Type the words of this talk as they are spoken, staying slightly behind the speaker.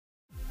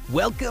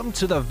Welcome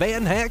to the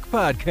Van Hack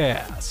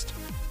Podcast,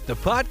 the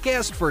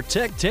podcast for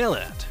tech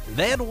talent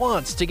that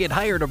wants to get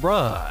hired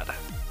abroad.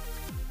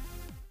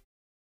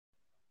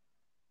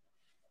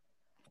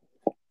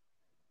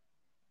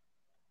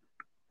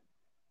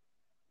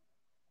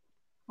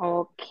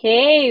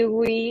 Okay,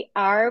 we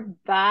are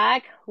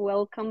back.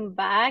 Welcome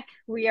back.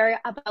 We are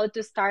about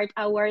to start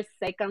our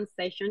second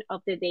session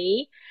of the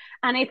day.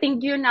 And I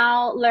think you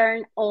now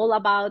learn all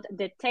about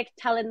the tech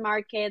talent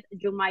market.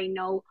 You might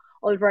know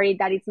already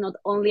that it's not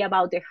only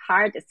about the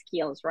hard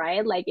skills,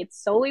 right? Like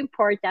it's so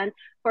important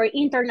for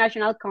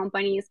international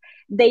companies.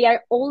 They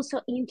are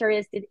also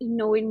interested in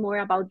knowing more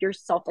about your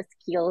soft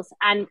skills.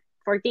 And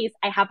for this,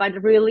 I have a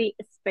really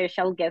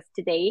special guest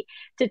today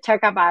to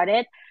talk about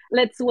it.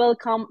 Let's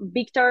welcome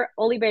Victor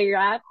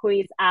Oliveira, who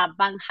is a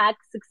Van Hack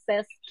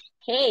success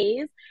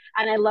case.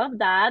 And I love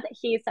that.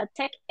 He is a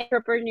tech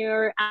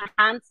entrepreneur and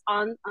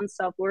hands-on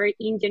software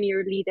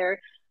engineer leader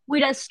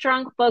with a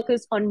strong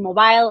focus on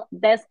mobile,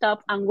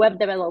 desktop, and web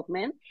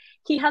development.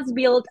 He has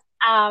built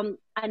and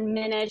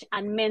managed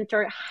and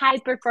mentored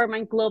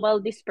high-performing global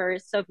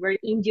dispersed software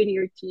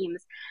engineer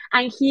teams.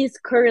 And he is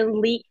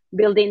currently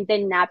building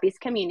the NAPIS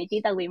community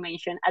that we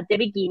mentioned at the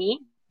beginning,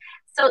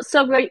 so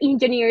software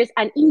engineers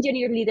and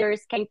engineer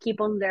leaders can keep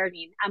on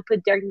learning and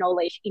put their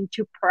knowledge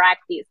into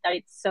practice. That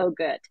it's so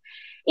good.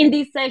 In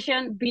this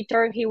session,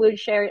 Victor, he will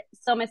share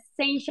some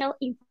essential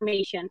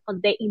information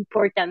on the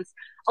importance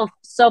of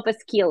soft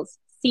skills,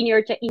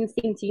 in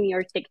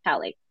senior tech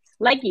talent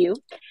like you,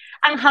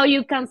 and how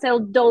you can sell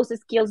those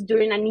skills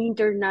during an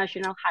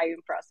international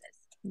hiring process.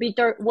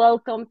 Victor,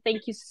 welcome.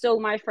 Thank you so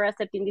much for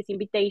accepting this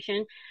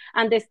invitation,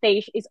 and the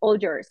stage is all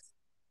yours.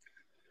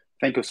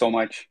 Thank you so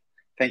much.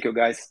 Thank you,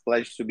 guys.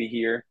 Pleasure to be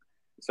here.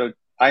 So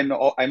I'm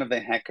a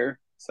Van Hacker.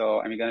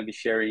 So I'm going to be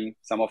sharing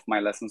some of my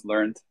lessons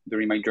learned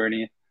during my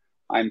journey.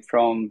 I'm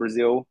from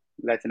Brazil,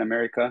 Latin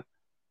America.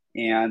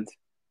 And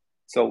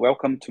so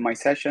welcome to my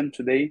session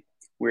today.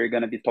 We're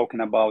going to be talking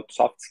about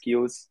soft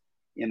skills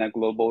in a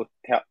global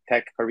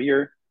tech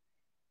career.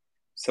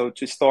 So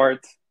to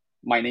start,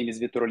 my name is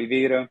Victor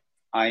Oliveira.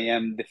 I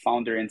am the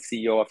founder and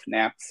CEO of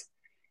NAPS.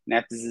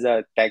 NAPS is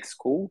a tech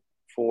school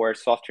for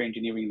software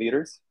engineering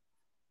leaders.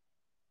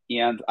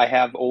 And I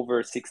have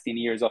over 16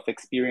 years of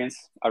experience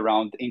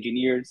around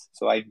engineers.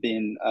 So I've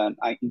been an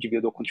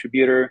individual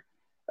contributor,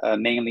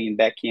 mainly in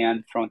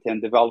backend,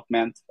 front-end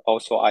development,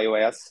 also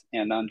iOS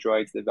and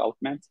Android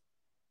development,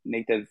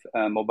 native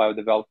mobile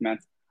development.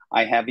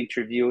 I have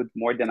interviewed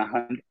more than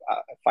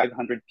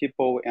 500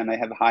 people, and I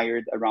have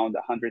hired around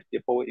 100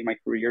 people in my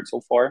career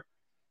so far.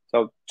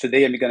 So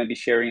today I'm going to be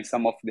sharing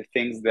some of the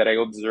things that I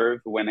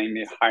observe when I'm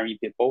hiring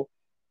people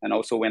and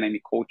also when I'm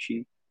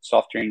coaching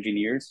software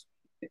engineers.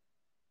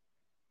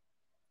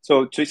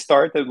 So to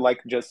start, I'd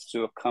like just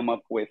to come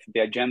up with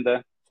the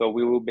agenda. So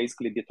we will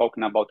basically be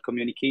talking about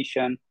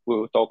communication. We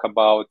will talk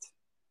about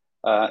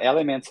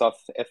elements of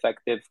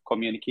effective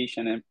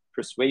communication and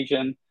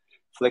persuasion,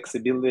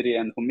 flexibility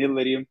and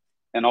humility,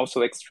 and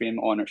also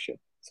extreme ownership.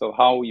 So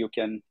how you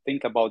can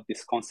think about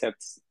these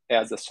concepts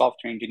as a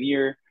software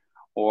engineer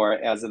or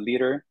as a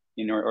leader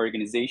in your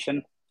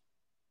organization.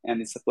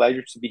 And it's a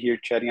pleasure to be here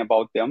chatting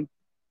about them.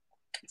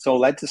 So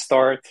let's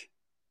start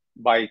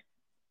by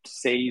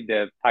say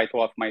the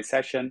title of my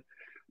session.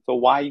 So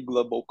why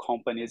global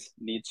companies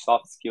need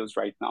soft skills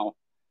right now?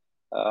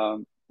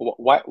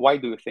 Why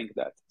do you think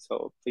that?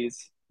 So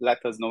please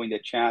let us know in the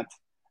chat.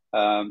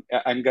 I'm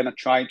going to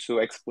try to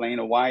explain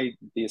why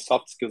the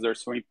soft skills are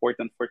so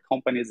important for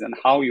companies and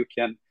how you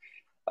can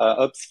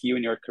upskill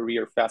in your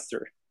career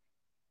faster.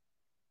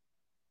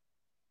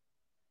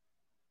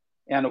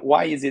 And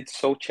why is it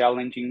so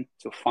challenging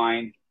to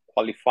find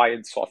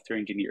qualified software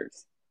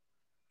engineers?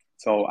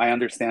 So I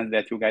understand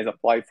that you guys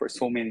apply for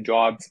so many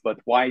jobs, but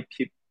why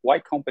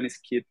companies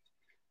keep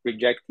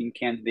rejecting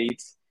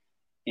candidates,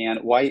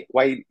 and why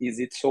is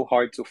it so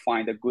hard to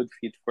find a good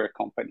fit for a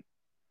company?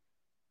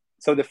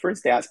 So the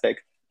first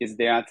aspect is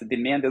that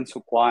demand and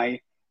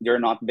supply,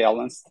 they're not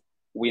balanced.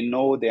 We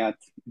know that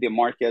the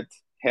market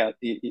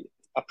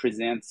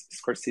presents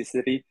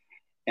scarcity,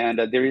 and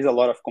there is a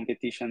lot of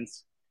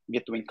competitions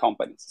between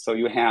companies. So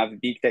you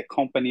have big tech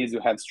companies, you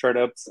have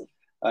startups.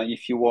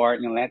 If you are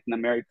in Latin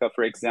America,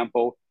 for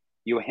example,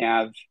 you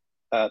have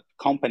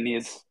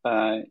companies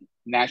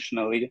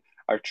nationally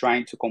are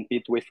trying to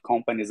compete with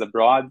companies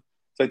abroad.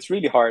 So it's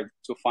really hard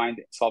to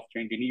find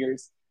software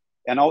engineers.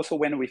 And also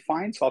when we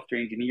find software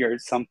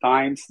engineers,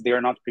 sometimes they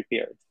are not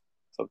prepared.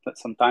 So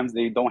sometimes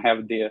they don't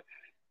have the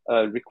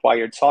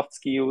required soft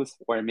skills,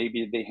 or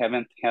maybe they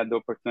haven't had the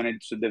opportunity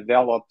to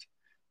develop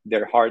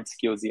their hard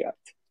skills yet.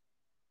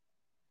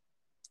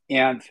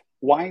 And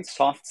why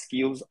soft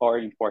skills are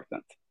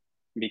important?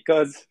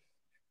 Because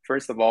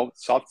first of all,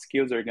 soft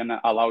skills are going to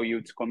allow you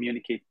to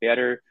communicate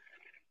better,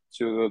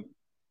 to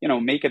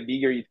make a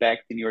bigger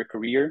impact in your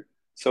career.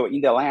 So in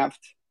the left,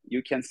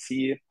 you can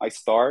see a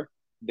star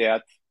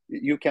that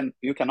you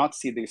cannot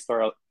see the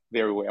star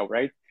very well,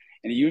 right?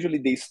 And usually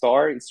the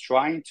star is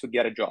trying to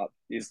get a job,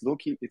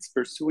 it's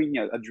pursuing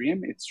a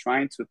dream, it's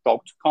trying to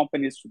talk to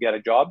companies to get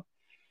a job.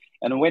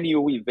 And when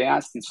you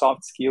invest in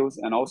soft skills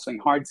and also in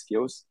hard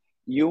skills,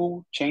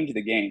 you change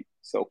the game.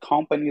 So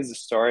companies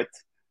start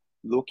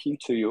looking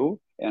to you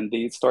and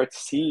they start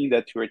seeing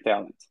that you're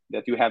talent,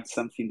 that you have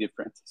something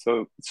different.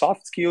 So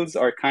soft skills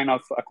are kind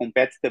of a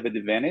competitive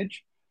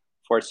advantage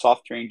for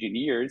software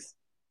engineers.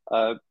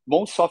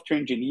 Most software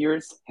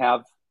engineers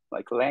have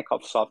like lack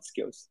of soft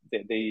skills.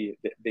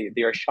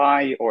 They are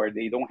shy, or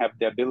they don't have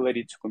the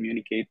ability to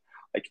communicate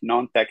like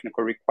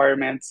non-technical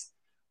requirements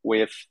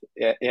with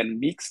and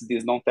mix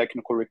these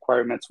non-technical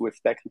requirements with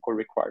technical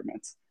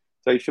requirements.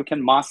 So if you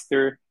can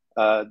master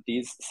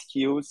these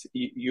skills,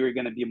 you're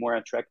going to be more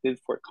attractive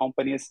for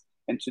companies.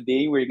 And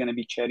today we're going to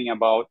be chatting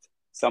about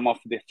some of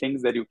the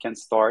things that you can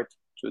start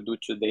to do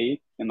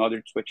today in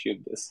order to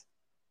achieve this.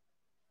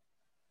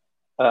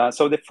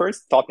 So the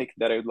first topic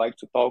that I would like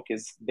to talk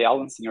is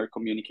balancing your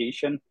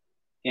communication.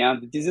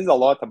 And this is a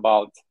lot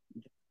about,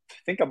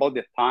 think about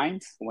the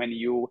times when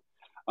you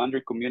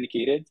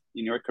under-communicated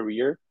in your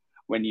career,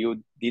 when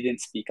you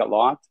didn't speak a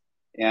lot,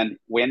 and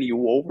when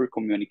you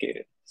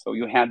over-communicated. So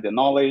you had the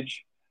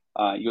knowledge,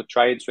 you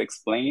tried to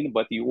explain,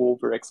 but you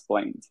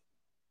over-explained.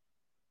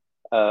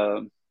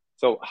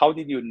 So how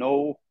did you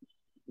know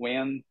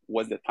when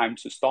was the time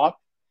to stop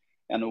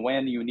and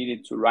when you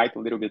needed to write a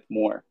little bit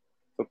more?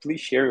 So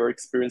please share your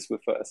experience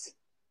with us.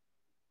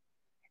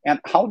 And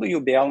how do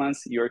you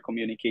balance your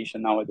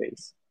communication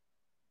nowadays?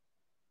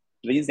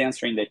 Please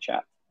answer in the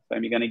chat. So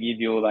I'm going to give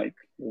you like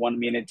 1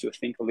 minute to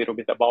think a little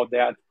bit about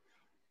that.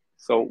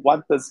 So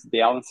what does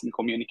balancing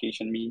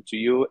communication mean to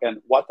you?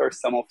 And what are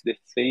some of the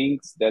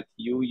things that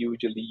you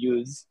usually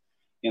use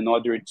in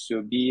order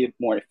to be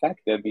more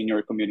effective in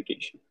your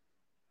communication?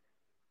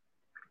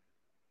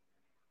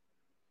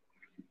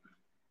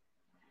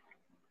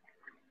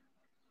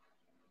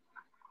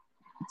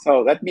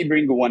 So let me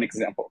bring one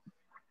example.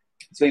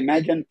 So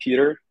imagine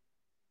Peter,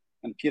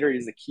 and Peter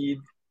is a kid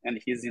and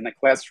he's in a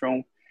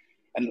classroom.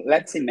 And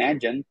let's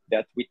imagine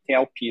that we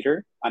tell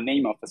Peter a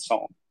name of a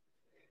song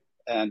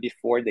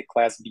before the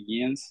class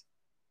begins.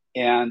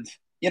 And,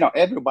 you know,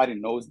 everybody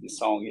knows the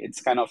song.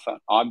 It's kind of an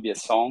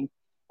obvious song.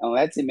 And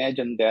let's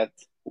imagine that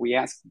we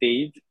ask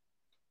Dave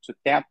to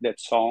tap that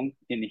song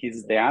in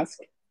his desk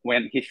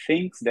when he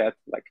thinks that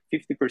like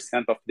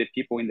 50% of the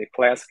people in the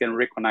class can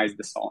recognize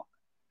the song.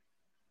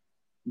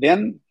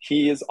 Then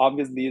he is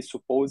obviously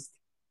supposed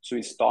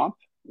to stop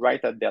right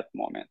at that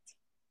moment.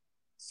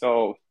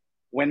 So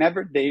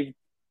whenever Dave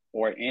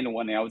or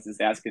anyone else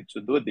is asked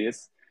to do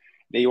this,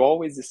 they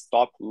always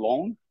stop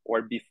long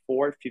or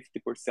before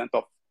 50%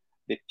 of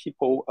the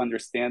people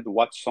understand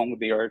what song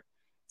they are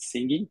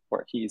singing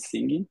or he is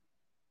singing.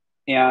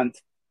 And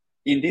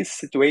in this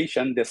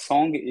situation, the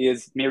song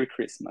is Merry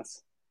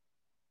Christmas.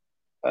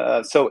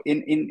 So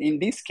in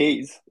this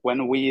case,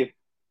 when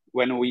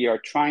we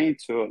are trying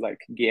to like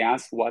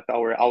guess what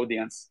our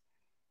audience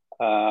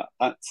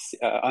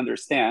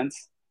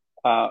understands,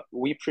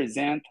 we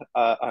present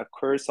a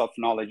curse of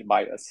knowledge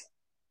bias.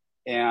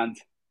 And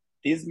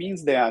this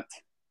means that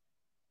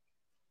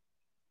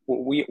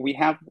we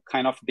have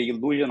kind of the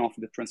illusion of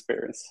the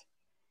transparency.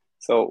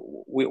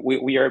 So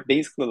we are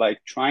basically like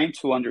trying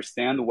to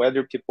understand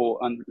whether people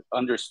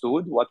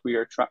understood what we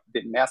are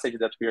the message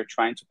that we are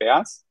trying to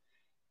pass,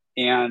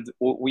 and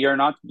we are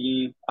not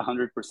being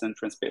 100%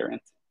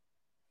 transparent.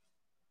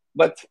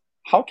 But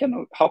how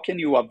can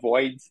you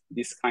avoid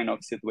this kind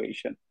of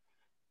situation?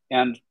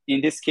 And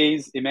in this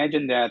case,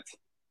 imagine that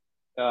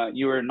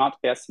you are not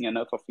passing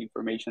enough of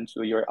information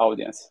to your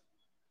audience.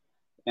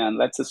 And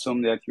let's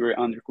assume that you're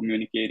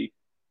under-communicating.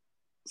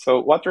 So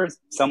what are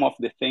some of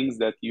the things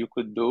that you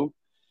could do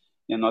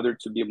in order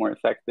to be more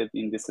effective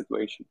in this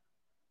situation?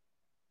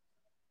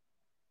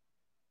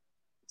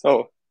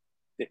 So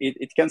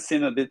it can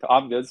seem a bit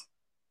obvious,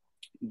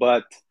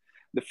 but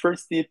the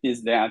first tip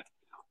is that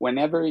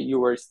whenever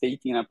you are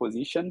stating a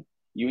position,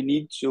 you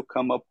need to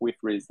come up with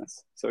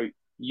reasons. So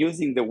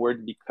using the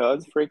word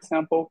because, for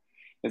example,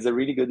 is a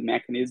really good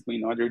mechanism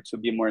in order to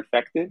be more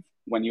effective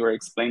when you are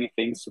explaining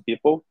things to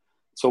people.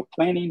 So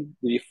planning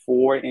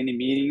before any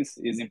meetings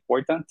is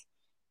important.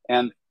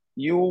 And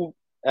you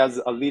as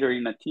a leader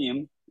in a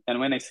team, and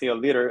when I say a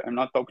leader, I'm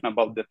not talking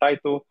about the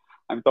title,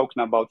 I'm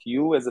talking about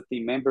you as a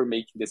team member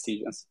making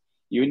decisions.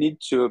 You need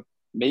to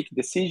make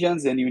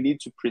decisions and you need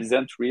to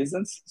present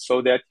reasons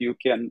so that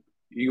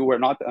you are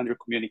not under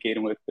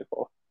communicating with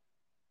people.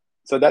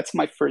 So that's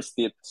my first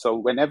tip. So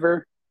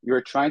whenever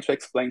you're trying to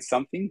explain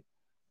something,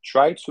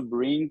 try to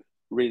bring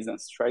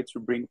reasons, try to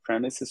bring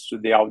premises to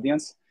the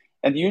audience.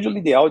 And usually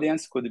the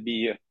audience could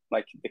be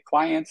like the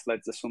clients.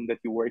 Let's assume that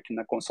you work in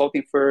a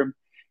consulting firm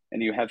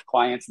and you have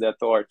clients that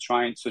are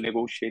trying to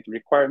negotiate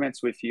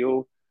requirements with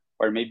you,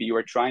 or maybe you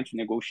are trying to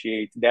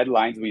negotiate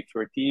deadlines with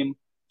your team.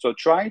 So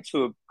try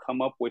to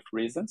come up with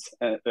reasons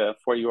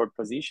for your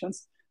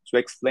positions to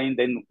explain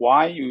then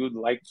why you would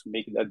like to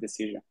make that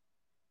decision.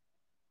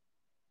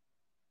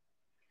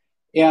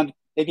 And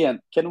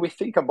again, can we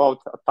think about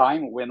a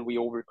time when we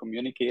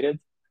over-communicated?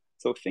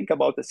 So think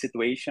about a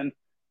situation.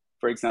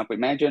 For example,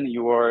 imagine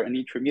you are an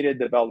intermediate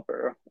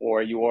developer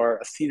or you are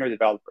a senior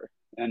developer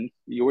and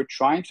you were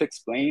trying to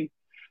explain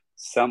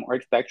some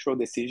architectural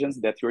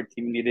decisions that your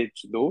team needed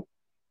to do,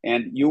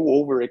 and you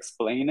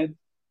over-explained it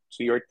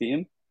to your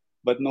team,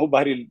 but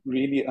nobody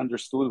really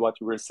understood what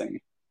you were saying.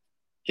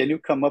 Can you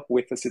come up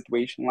with a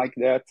situation like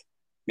that?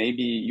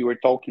 Maybe you were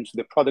talking to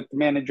the product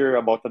manager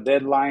about a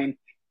deadline,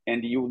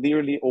 and you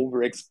literally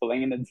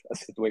over-explained a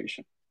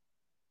situation.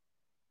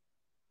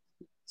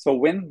 So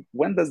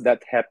when does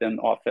that happen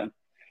often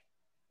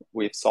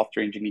with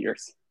software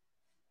engineers?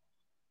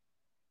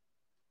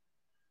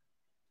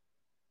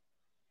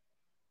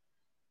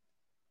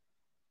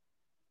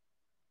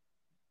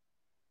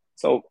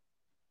 So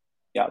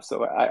yeah,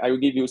 so I will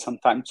give you some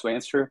time to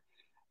answer.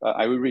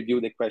 I will review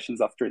the questions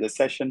after the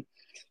session.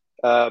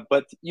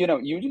 But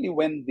usually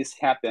when this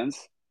happens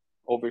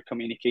over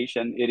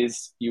communication, it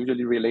is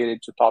usually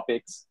related to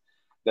topics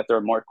that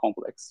are more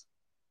complex.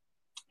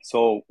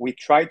 So we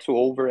try to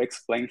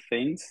over-explain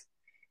things,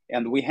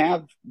 and we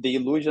have the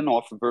illusion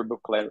of verbal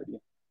clarity.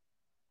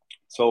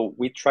 So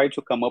we try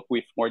to come up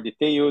with more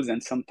details,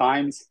 and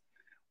sometimes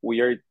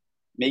we are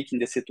making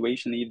the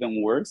situation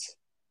even worse.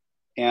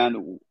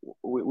 And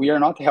we are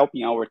not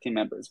helping our team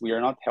members. We are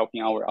not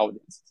helping our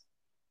audience.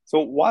 So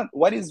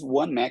what is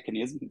one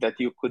mechanism that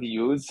you could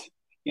use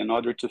in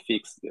order to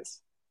fix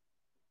this?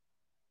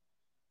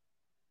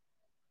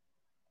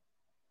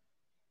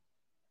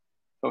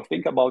 So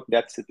think about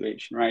that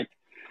situation, right?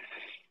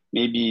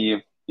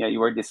 Maybe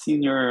you are the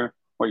senior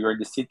or you are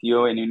the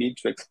CTO and you need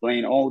to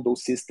explain all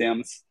those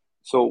systems.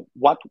 So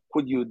what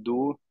could you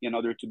do in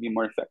order to be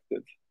more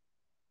effective?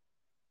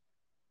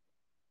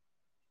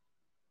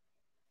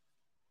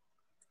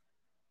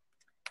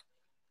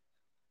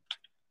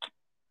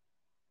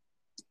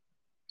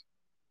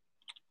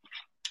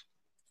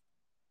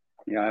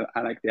 Yeah,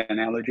 I like the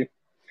analogy.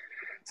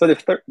 So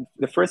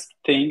the first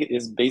thing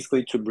is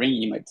basically to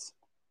bring images.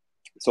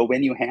 So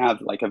when you have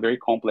like a very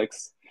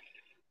complex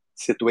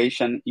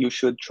situation, you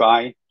should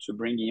try to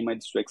bring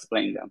images to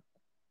explain them.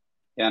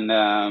 And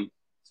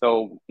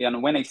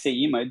when I say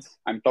image,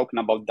 I'm talking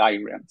about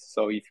diagrams.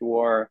 So if you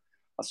are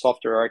a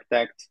software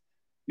architect,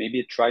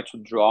 maybe try to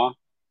draw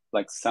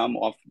like some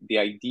of the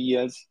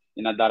ideas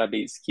in a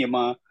database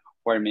schema,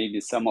 or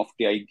maybe some of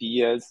the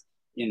ideas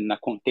in a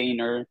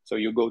container. So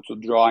you go to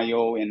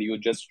Draw.io and you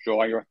just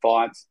draw your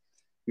thoughts.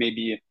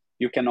 Maybe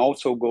you can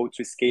also go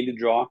to Scale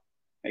Draw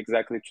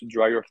exactly to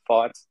draw your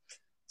thoughts.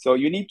 So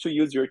you need to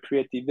use your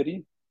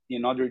creativity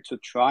in order to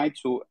try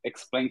to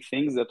explain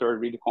things that are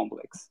really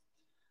complex.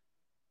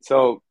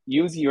 So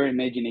use your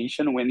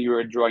imagination when you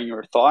are drawing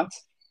your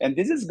thoughts. And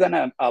this is going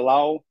to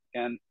allow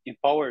and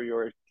empower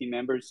your team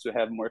members to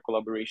have more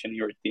collaboration in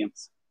your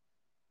teams.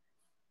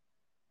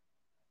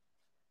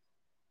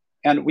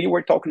 And we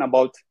were talking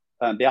about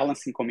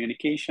balancing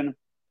communication.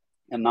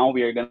 And now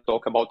we are going to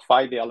talk about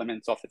 5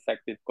 elements of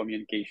effective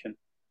communication.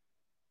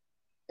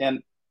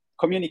 And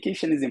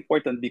communication is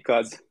important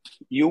because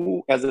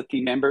you as a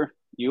team member,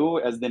 you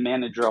as the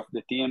manager of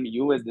the team,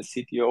 you as the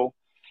CTO,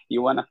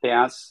 you want to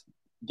pass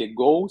the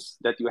goals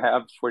that you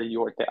have for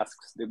your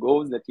tasks, the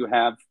goals that you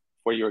have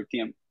for your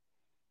team.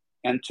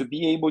 And to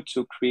be able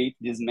to create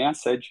this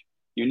message,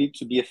 you need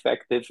to be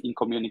effective in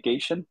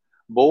communication,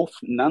 both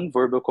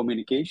non-verbal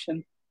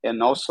communication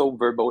and also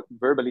verbal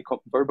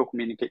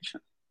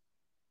communication.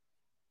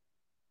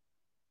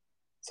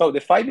 So the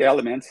 5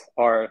 elements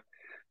are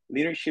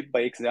leadership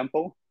by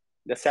example.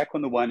 The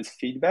second one is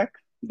feedback,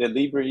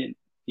 delivery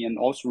and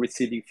also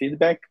receiving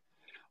feedback.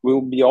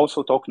 We'll be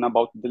also talking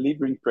about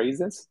delivering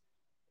praises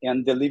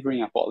and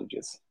delivering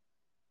apologies.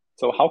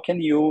 So how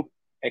can you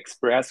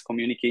express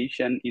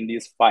communication in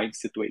these 5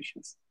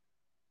 situations?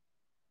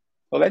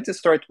 So let's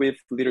start with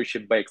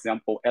leadership by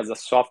example as a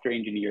software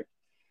engineer.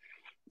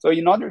 So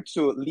in order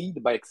to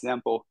lead by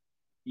example,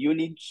 you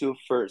need to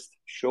first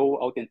show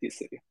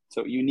authenticity.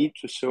 So you need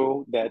to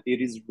show that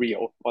it is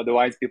real.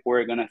 Otherwise, people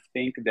are going to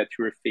think that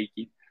you're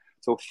faking.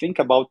 So think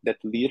about that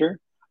leader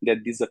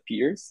that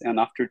disappears, and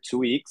after 2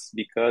 weeks,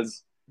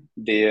 because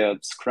the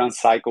Scrum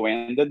cycle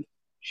ended,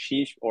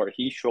 she or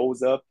he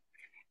shows up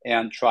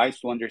and tries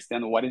to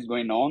understand what is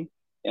going on,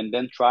 and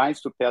then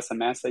tries to pass a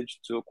message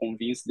to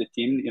convince the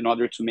team in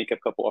order to make a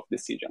couple of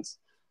decisions.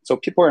 So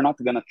people are not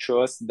going to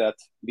trust that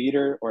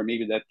leader or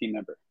maybe that team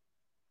member.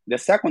 The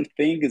second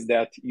thing is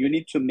that you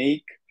need to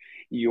make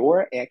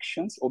your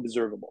actions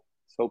observable.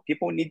 So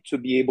people need to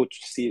be able to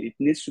see it. It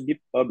needs to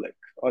be public.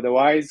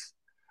 Otherwise,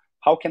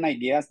 how can I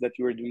guess that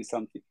you are doing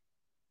something?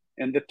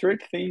 And the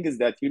third thing is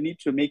that you need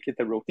to make it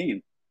a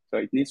routine. So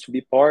it needs to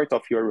be part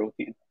of your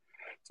routine.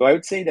 So I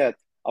would say that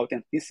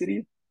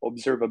authenticity,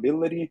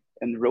 observability,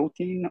 and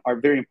routine are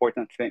very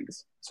important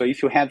things. So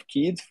if you have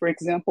kids, for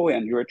example,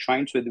 and you're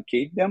trying to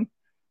educate them,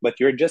 but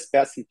you're just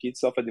passing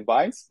kids off a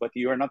device, but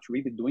you're not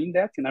really doing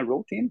that in a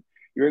routine,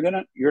 you're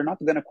not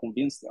gonna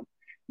convince them.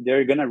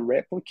 They're gonna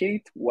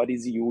replicate what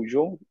is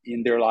usual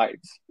in their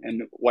lives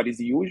and what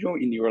is usual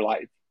in your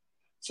life.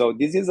 So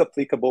this is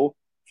applicable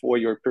for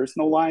your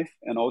personal life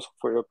and also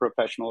for your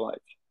professional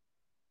life.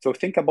 So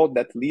think about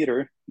that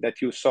leader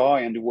that you saw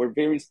and you were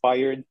very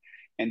inspired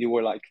and you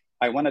were like,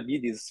 I want to be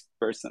this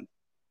person.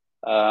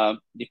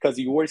 because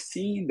you were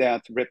seeing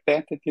that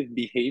repetitive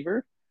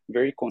behavior,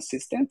 very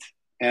consistent,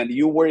 and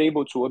you were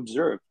able to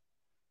observe.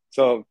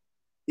 So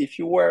if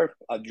you were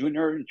a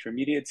junior,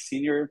 intermediate,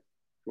 senior,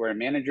 you are a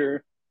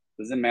manager,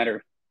 doesn't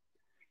matter.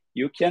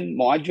 You can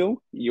module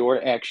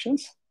your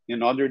actions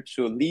in order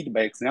to lead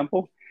by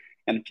example,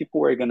 and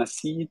people are gonna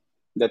see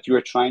that you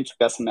are trying to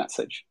pass a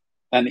message.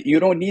 And you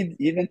don't need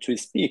even to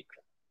speak,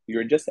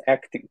 you're just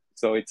acting.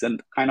 So it's a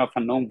kind of a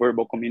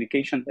non-verbal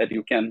communication that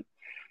you can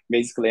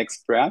basically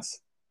express.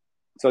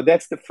 So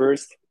that's the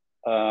first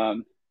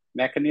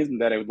mechanism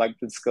that I would like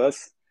to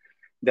discuss.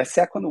 The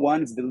second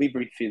one is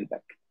delivering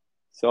feedback.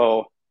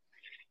 So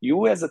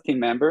you as a team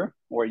member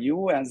or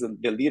you as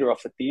the leader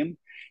of a team,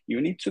 you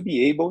need to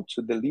be able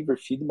to deliver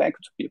feedback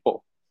to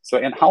people. So,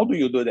 and how do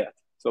you do that?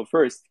 So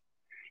first,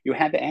 you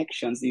have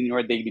actions in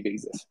your daily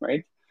basis,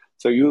 right?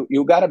 So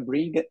you gotta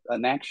bring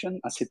an action,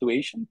 a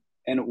situation,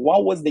 and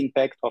what was the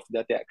impact of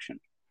that action?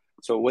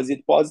 So was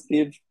it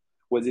positive?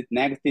 Was it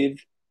negative?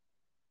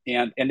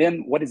 And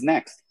then what is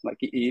next? Like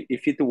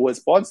if it was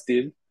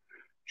positive,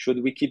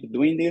 should we keep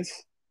doing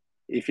this?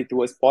 If it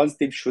was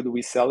positive, should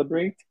we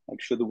celebrate?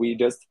 Like should we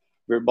just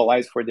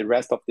verbalize for the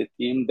rest of the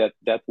team that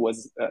that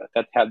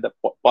had the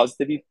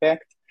positive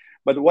impact?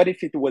 But what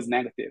if it was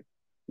negative?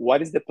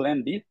 What is the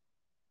plan B?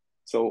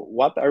 So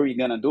what are we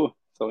gonna do?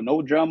 So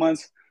no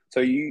dramas.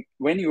 So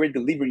when you are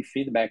delivering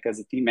feedback as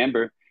a team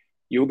member,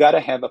 you gotta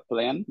have a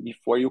plan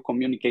before you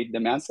communicate the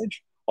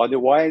message.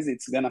 Otherwise,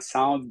 it's gonna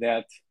sound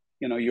that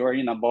you're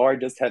in a bar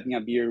just having a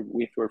beer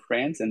with your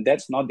friends, and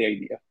that's not the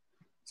idea.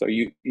 So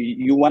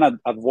you wanna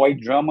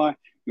avoid drama.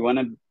 You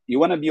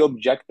wanna be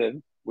objective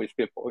with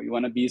people. You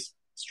wanna be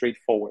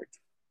straightforward.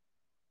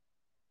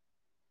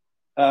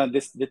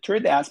 The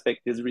third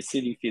aspect is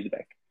receiving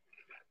feedback.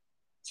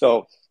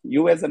 So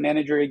you as a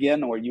manager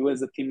again, or you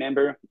as a team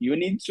member, you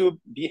need to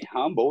be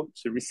humble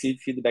to receive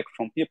feedback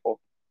from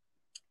people.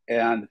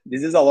 And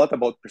this is a lot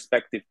about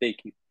perspective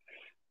taking.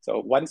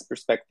 So what is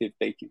perspective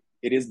taking?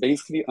 It is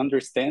basically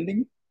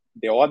understanding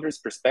the other's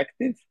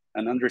perspective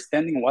and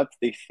understanding what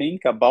they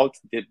think about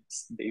the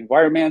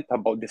environment,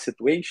 about the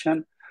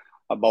situation,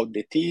 about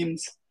the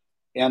teams.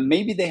 And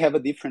maybe they have a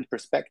different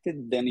perspective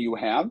than you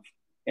have,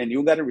 and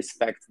you got to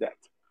respect that.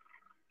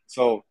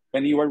 So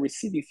when you are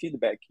receiving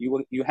feedback,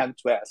 you have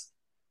to ask,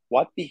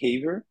 what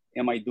behavior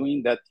am I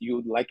doing that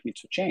you'd like me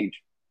to change?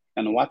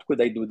 And what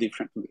could I do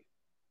differently?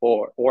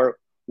 Or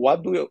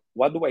what do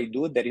I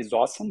do that is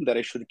awesome that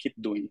I should keep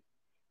doing?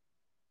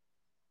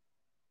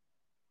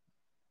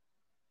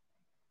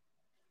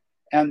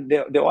 And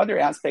the other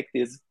aspect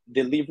is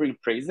delivering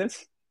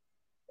praises.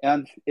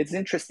 And it's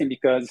interesting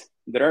because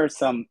there are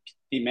some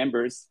team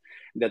members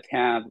that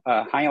have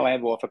a high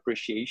level of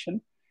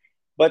appreciation,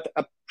 but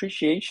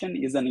appreciation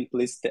is an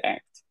implicit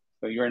act.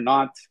 So you're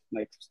not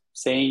like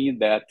saying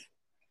that,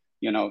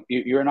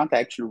 you're not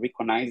actually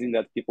recognizing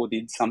that people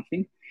did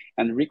something.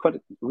 And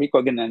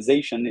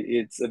recognition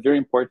is a very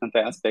important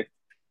aspect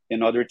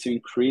in order to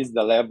increase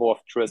the level of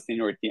trust in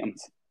your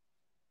teams.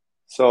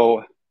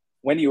 So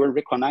when you are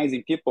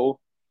recognizing people,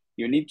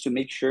 you need to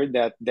make sure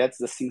that that's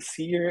a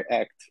sincere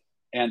act.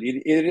 And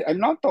I'm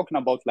not talking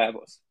about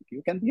levels.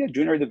 You can be a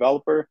junior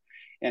developer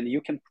and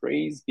you can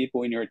praise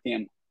people in your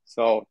team.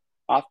 So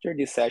after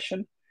this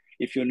session,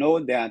 if you know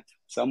that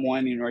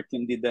someone in your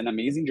team did an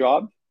amazing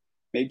job,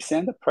 maybe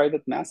send a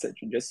private message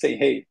and just say,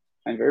 hey,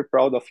 I'm very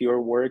proud of your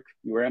work.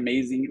 You are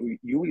amazing.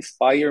 You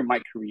inspire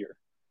my career.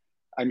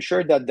 I'm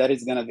sure that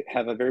is going to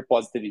have a very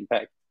positive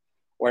impact.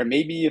 Or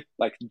maybe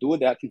like do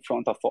that in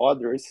front of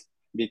others,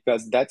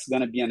 because that's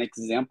going to be an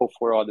example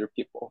for other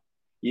people.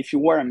 If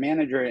you are a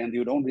manager and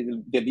you don't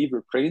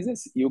deliver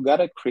praises, you got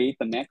to create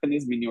a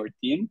mechanism in your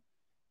team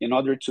in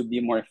order to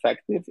be more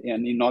effective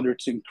and in order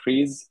to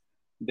increase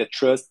the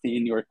trust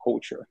in your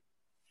culture.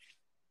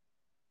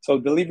 So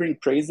delivering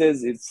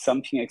praises is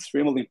something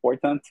extremely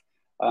important.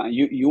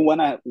 You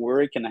want to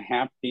work in a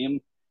happy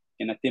team,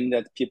 in a team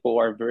that people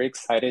are very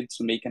excited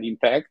to make an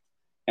impact,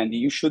 and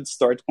you should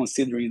start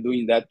considering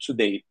doing that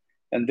today.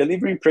 And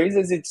delivering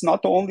praises, it's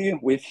not only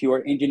with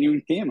your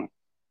engineering team.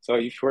 So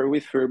if you're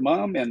with your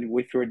mom and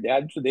with your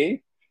dad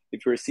today,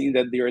 if you're seeing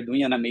that they are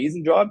doing an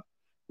amazing job,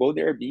 go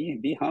there,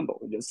 be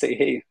humble. Just say,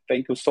 hey,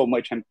 thank you so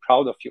much. I'm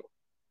proud of you.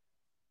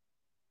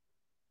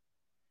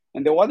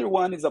 And the other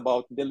one is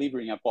about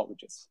delivering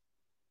apologies.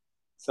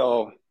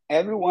 So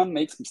everyone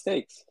makes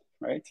mistakes,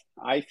 right?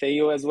 I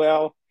fail as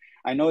well.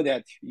 I know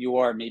that you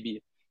are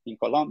maybe in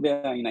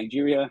Colombia, in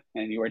Nigeria,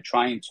 and you are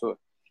trying to,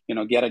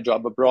 get a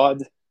job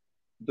abroad.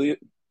 Do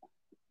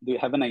you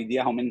have an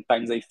idea how many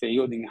times I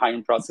failed in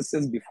hiring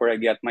processes before I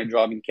get my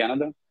job in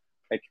Canada,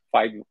 like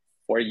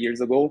 4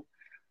 years ago?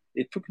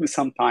 It took me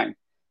some time.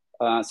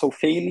 So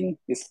failing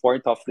is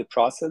part of the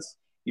process.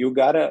 You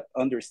gotta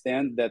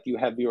understand that you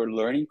have your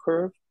learning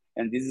curve,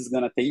 and this is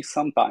gonna take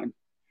some time.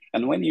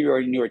 And when you're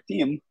in your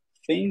team,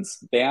 things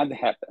bad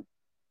happen,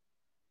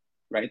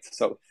 right?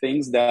 So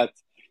things that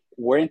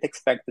weren't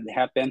expected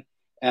happen.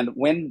 And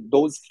when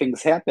those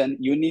things happen,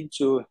 you need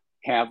to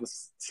have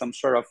some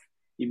sort of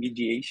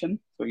remediation.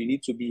 So you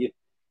need to be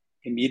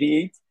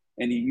immediate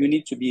and you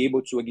need to be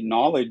able to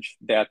acknowledge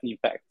that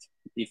impact.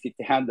 If it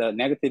had a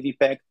negative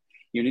impact,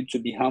 you need to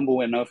be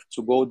humble enough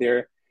to go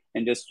there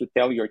and just to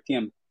tell your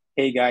team,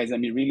 hey guys,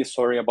 I'm really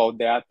sorry about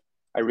that.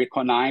 I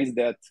recognize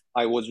that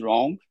I was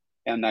wrong,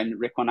 and I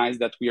recognize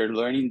that we are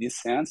learning this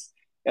sense.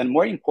 And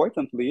more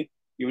importantly,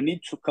 you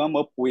need to come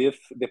up with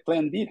the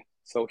plan B.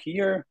 So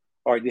here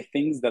are the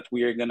things that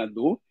we are gonna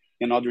do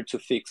in order to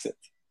fix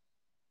it.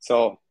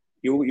 So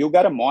you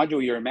gotta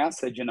module your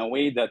message in a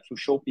way that you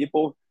show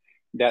people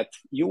that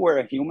you are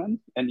a human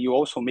and you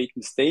also make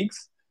mistakes,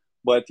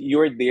 but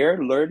you're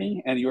there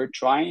learning and you're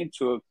trying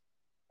to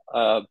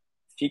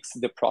fix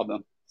the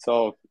problem.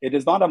 So it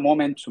is not a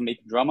moment to make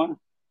drama.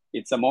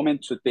 It's a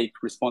moment to take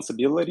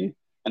responsibility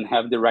and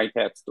have the right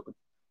attitude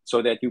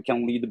so that you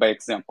can lead by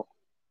example.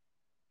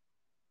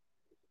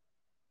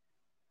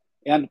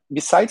 And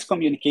besides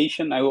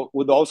communication, I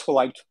would also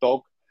like to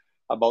talk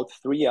about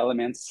 3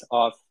 elements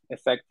of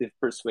effective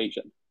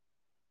persuasion.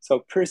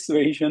 So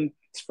persuasion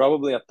is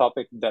probably a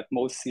topic that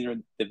most senior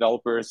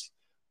developers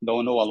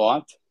don't know a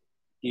lot.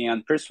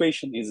 And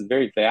persuasion is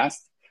very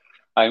vast.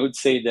 I would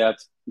say that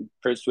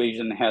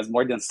persuasion has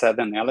more than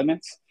 7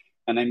 elements.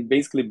 And I'm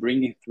basically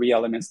bringing 3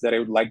 elements that I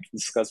would like to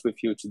discuss with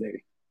you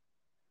today.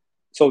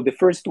 So the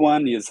first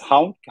one is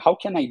how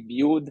can I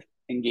build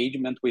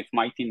engagement with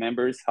my team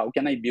members? How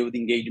can I build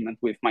engagement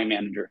with my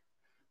manager?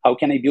 How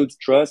can I build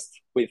trust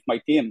with my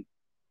team?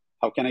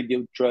 How can I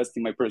build trust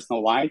in my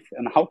personal life?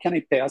 And how can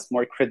I pass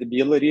more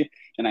credibility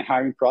in a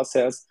hiring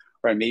process,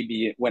 or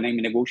maybe when I'm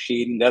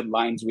negotiating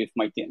deadlines with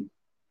my team?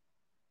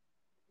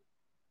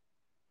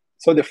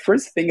 So the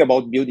first thing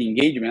about building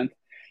engagement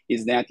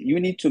is that you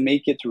need to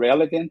make it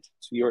relevant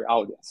to your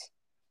audience.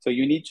 So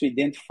you need to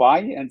identify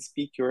and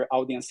speak your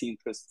audience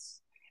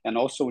interests and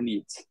also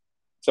needs.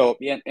 So,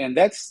 and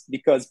that's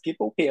because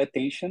people pay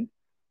attention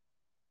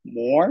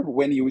more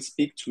when you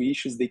speak to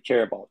issues they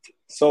care about.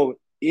 So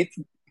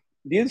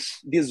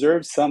this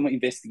deserves some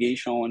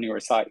investigation on your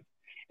side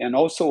and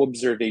also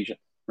observation,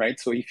 right?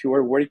 So if you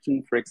are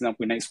working, for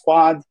example, in a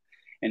squad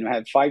and you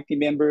have 5 team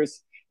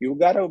members, you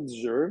gotta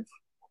observe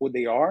who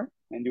they are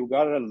and you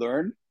gotta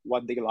learn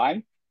what they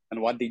like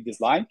and what they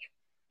dislike.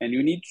 And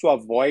you need to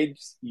avoid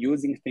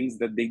using things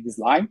that they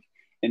dislike,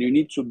 and you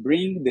need to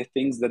bring the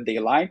things that they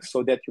like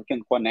so that you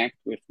can connect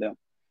with them.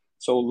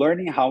 So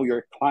learning how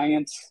your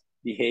clients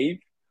behave,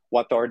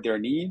 what are their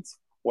needs,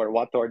 or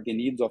what are the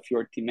needs of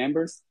your team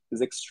members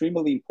is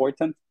extremely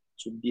important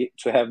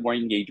to have more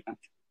engagement.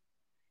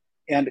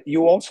 And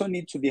you also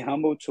need to be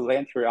humble to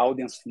let your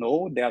audience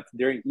know that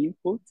their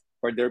input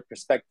or their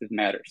perspective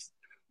matters.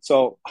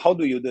 So how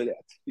do you do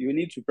that? You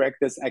need to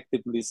practice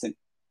active listening.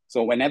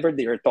 So whenever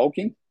they are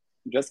talking,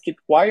 just keep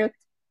quiet,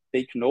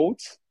 take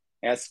notes,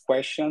 ask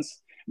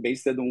questions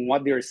based on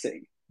what they're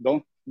saying.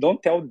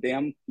 Don't tell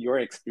them your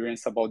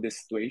experience about the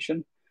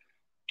situation.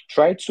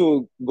 Try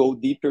to go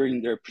deeper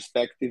in their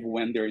perspective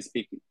when they're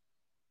speaking.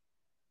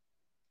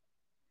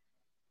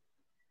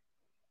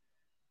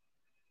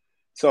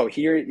 So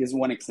here is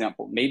one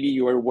example. Maybe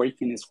you are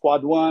working in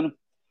squad 1,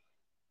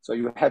 so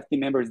you have team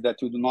members that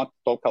you do not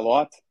talk a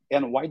lot.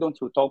 And why don't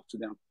you talk to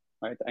them,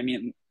 right? I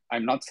mean,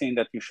 I'm not saying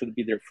that you should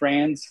be their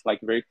friends, like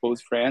very close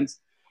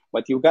friends,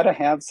 but you gotta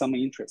have some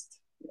interest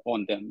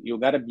on them. You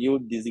gotta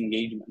build this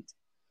engagement.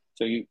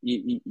 So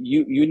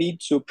you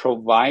need to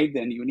provide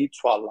and you need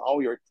to allow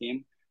your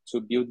team to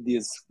build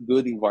this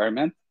good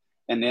environment,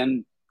 and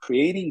then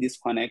creating these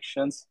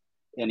connections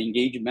and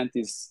engagement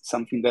is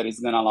something that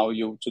is gonna allow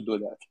you to do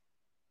that.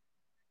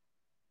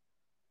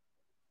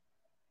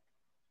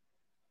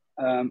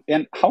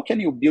 And how can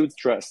you build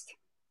trust?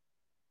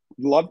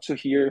 I'd love to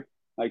hear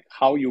like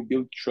how you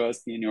build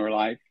trust in your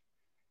life.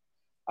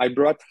 I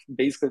brought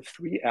basically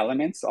 3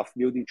 elements of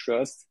building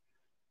trust.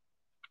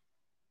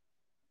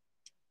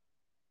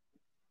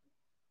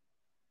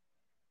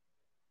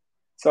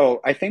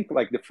 So I think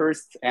like the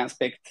first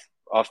aspect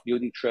of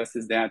building trust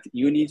is that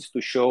you need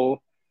to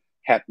show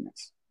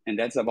happiness. And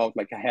that's about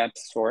like a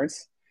happy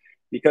source,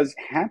 because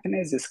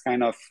happiness is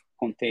kind of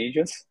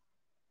contagious.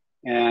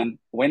 And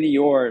when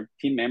your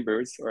team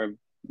members, or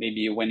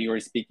maybe when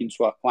you're speaking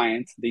to a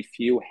client, they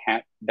feel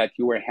that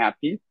you are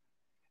happy,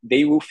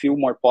 they will feel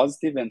more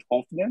positive and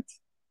confident,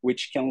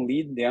 which can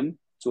lead them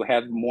to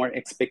have more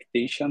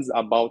expectations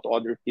about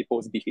other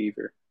people's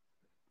behavior.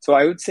 So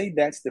I would say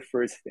that's the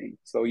first thing.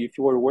 So if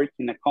you are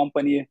working in a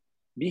company,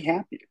 be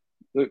happy.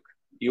 Look,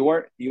 you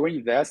are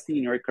investing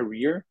in your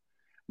career.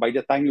 By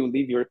the time you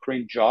leave your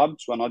current job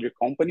to another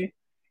company,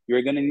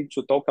 you're going to need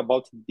to talk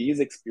about this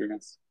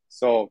experience.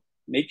 So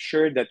make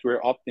sure that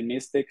you're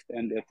optimistic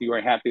and that you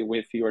are happy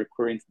with your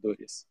current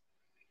duties.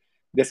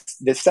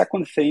 The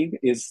second thing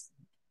is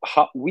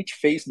which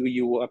face do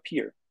you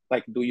appear?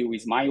 Like, do you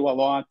smile a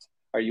lot?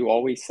 Are you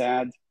always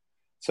sad?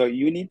 So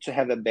you need to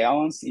have a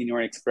balance in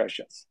your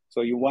expressions.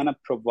 So you want to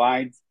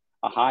provide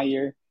a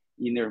higher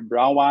inner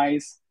brow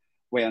eyes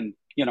when,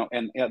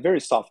 and a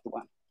very soft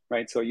one,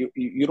 right? So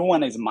you don't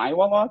want to smile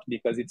a lot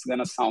because it's going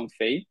to sound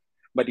fake,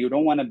 but you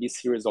don't want to be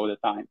serious all the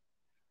time.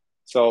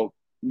 So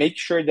make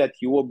sure that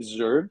you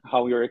observe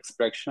how your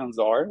expressions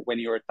are when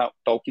you're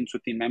talking to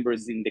team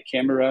members in the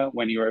camera,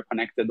 when you are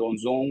connected on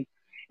Zoom.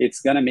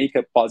 It's going to make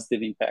a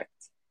positive impact.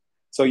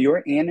 So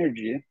your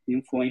energy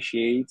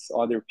influences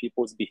other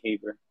people's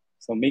behavior.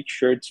 So make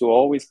sure to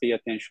always pay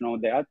attention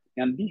on that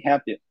and be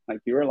happy. Like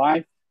your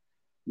life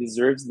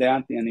deserves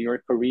that and your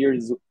career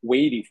is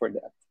waiting for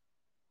that.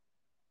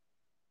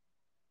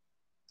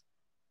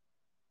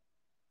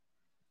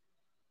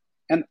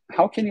 And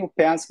how can you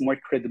pass more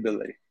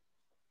credibility?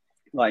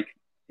 Like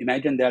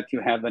imagine that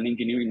you have an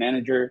engineering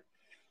manager.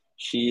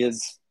 She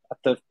is a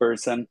tough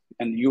person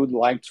and you would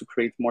like to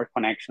create more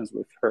connections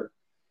with her.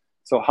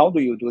 So how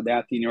do you do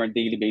that in your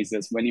daily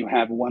basis? When you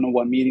have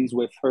one-on-one meetings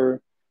with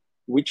her,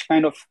 which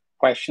kind of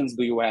questions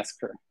do you ask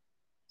her?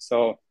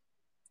 So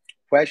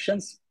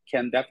questions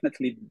can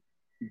definitely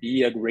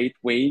be a great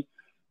way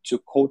to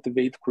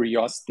cultivate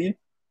curiosity,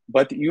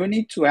 but you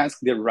need to ask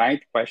the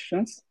right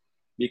questions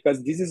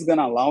because this is going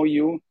to allow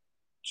you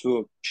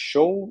to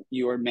show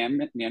your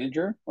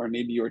manager or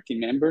maybe your team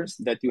members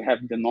that you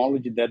have the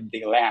knowledge that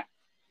they lack.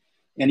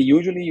 And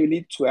usually you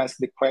need to ask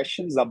the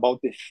questions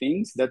about the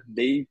things that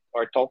they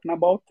are talking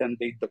about and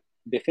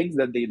the things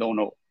that they don't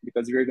know,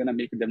 because you're going to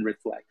make them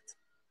reflect.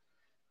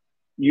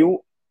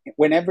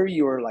 Whenever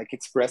you're like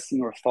expressing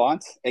your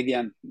thoughts,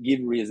 again,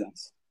 give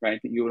reasons, right?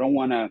 You don't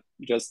want to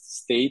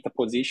just state a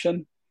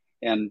position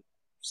and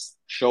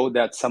show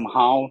that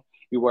somehow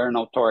you are an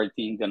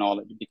authority in the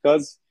knowledge,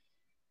 because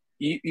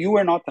you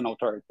are not an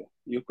authority.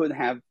 You could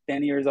have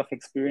 10 years of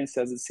experience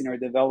as a senior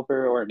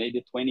developer or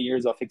maybe 20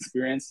 years of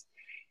experience.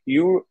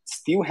 You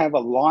still have a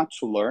lot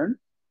to learn,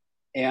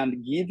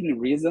 and giving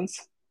reasons,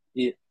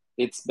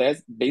 it's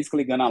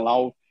basically going to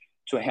allow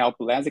to help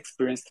less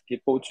experienced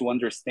people to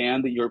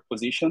understand your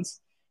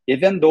positions,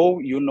 even though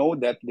you know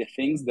that the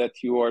things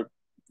that you are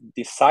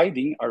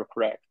deciding are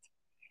correct.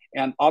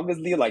 And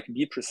obviously, like,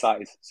 be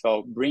precise.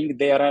 So bring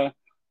data,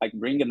 like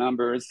bring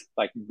numbers,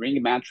 like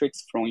bring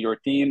metrics from your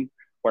team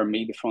or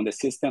maybe from the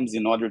systems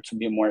in order to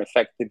be more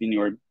effective in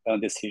your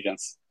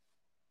decisions.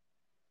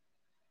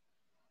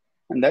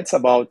 And that's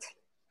about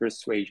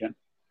persuasion.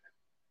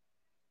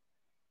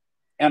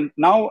 And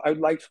now I'd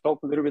like to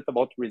talk a little bit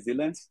about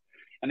resilience.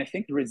 And I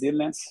think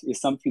resilience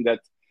is something that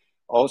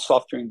all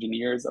software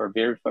engineers are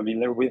very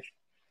familiar with,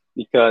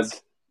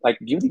 because like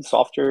building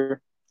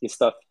software is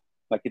tough,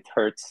 like it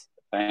hurts.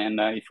 And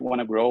if you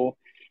want to grow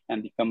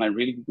and become a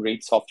really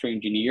great software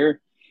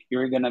engineer,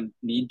 you're going to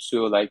need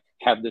to like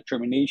have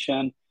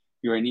determination.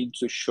 You're going to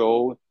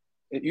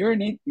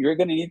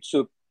need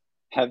to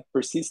have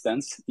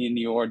persistence in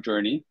your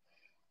journey.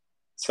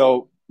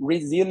 So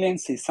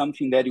resilience is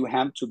something that you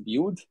have to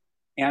build.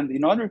 And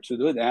in order to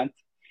do that,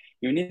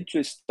 you need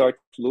to start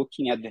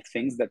looking at the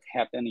things that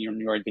happen in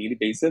your daily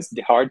basis,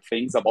 the hard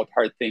things about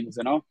hard things,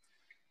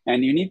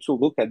 and you need to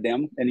look at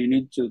them and you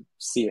need to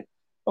see,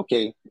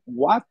 okay,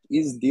 what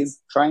is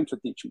this trying to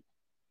teach me?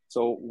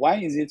 So why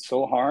is it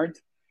so hard?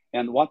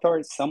 And what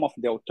are some of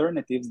the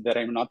alternatives that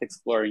I'm not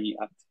exploring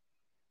yet?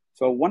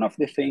 So one of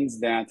the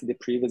things that the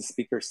previous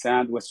speaker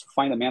said was to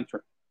find a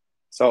mentor.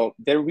 So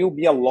there will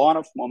be a lot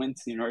of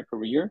moments in your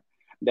career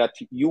that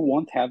you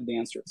won't have the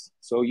answers.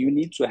 So you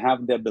need to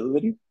have the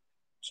ability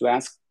to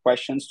ask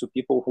questions to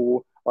people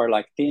who are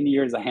like 10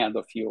 years ahead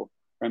of you,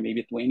 or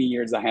maybe 20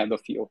 years ahead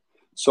of you.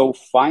 So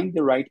find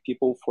the right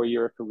people for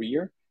your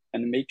career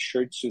and make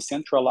sure to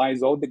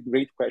centralize all the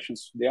great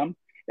questions to them.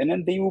 And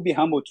then they will be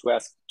humble to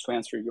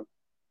answer you.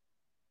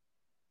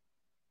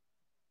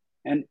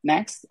 And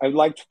next, I would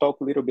like to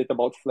talk a little bit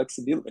about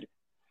flexibility.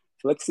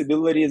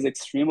 Flexibility is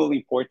extremely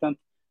important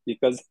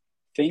because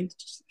things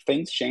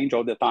change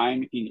all the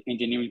time in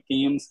engineering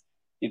teams,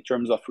 in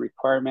terms of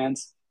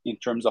requirements, in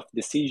terms of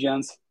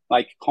decisions.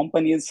 Like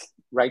companies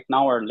right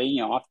now are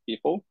laying off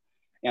people,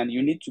 and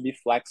you need to be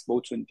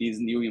flexible to these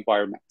new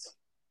environments.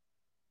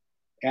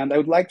 And I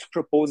would like to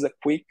propose a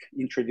quick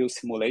interview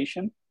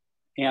simulation,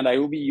 and I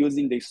will be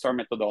using the STAR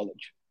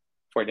methodology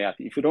for that.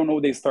 If you don't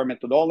know the STAR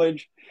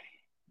methodology,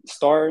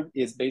 STAR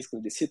is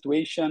basically the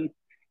situation,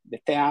 the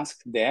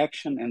task, the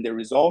action, and the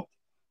result.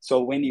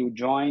 So when you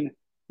join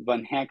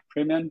Van Hack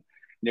Premium,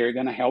 they're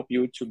going to help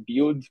you to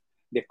build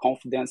the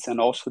confidence and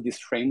also this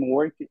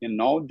framework in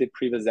all the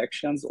previous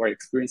actions or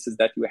experiences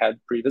that you had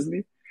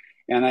previously.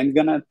 And I'm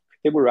going to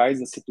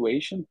categorize a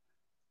situation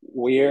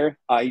where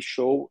I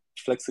show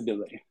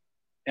flexibility.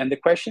 And the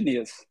question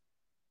is,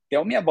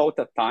 tell me about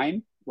a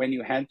time when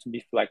you had to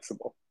be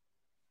flexible.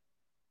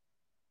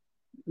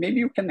 Maybe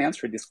you can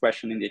answer this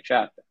question in the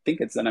chat. I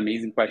think it's an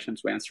amazing question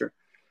to answer.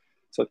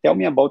 So tell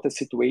me about a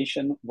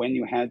situation when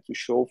you had to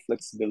show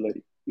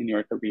flexibility in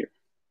your career.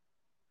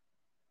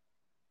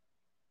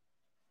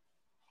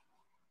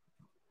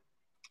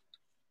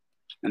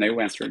 And I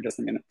will answer in just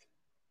a minute.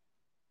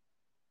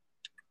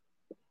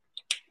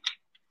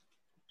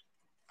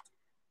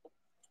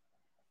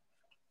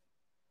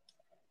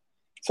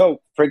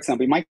 So, for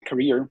example, in my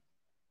career,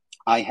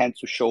 I had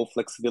to show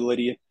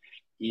flexibility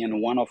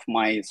in one of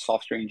my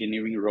software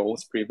engineering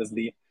roles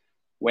previously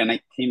when a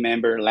team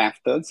member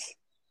left us.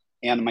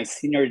 And my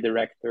senior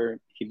director,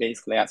 he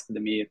basically asked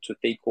me to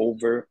take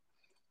over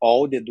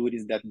all the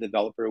duties that the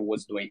developer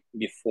was doing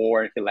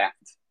before he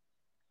left.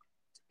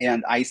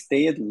 And I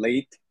stayed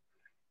late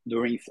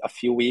during a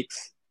few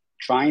weeks,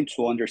 trying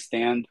to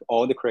understand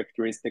all the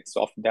characteristics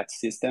of that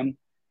system.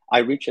 I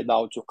reached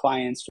out to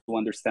clients to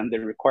understand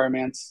their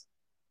requirements.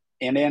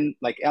 And then,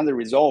 like, as a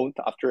result,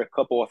 after a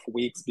couple of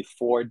weeks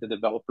before the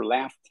developer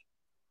left,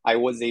 I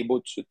was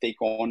able to take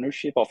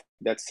ownership of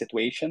that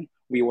situation.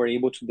 We were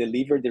able to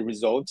deliver the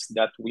results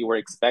that we were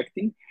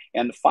expecting.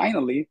 And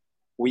finally,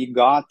 we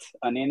got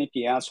an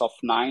NPS of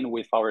 9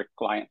 with our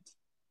client.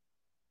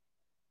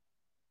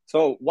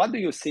 So what do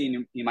you see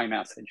in my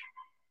message?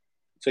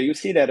 So you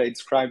see that I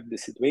described the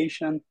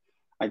situation,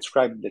 I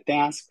described the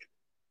task,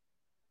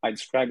 I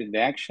described the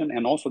action,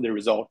 and also the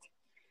result.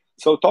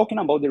 So talking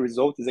about the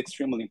result is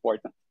extremely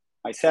important.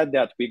 I said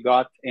that we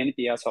got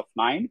NPS of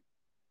 9.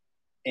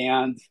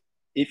 And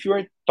if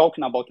you're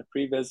talking about a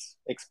previous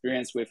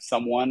experience with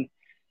someone,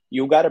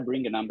 you got to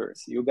bring the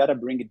numbers. You got to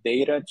bring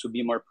data to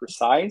be more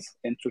precise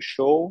and to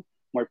show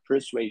more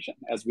persuasion,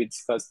 as we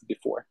discussed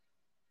before.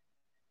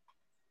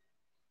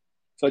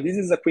 So this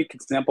is a quick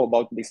example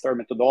about the STAR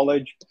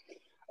methodology.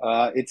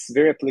 It's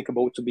very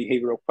applicable to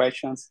behavioral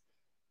questions.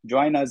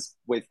 Join us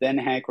with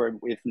DanHack or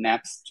with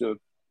Next to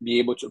be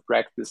able to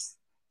practice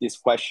these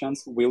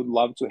questions. We would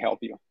love to help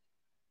you.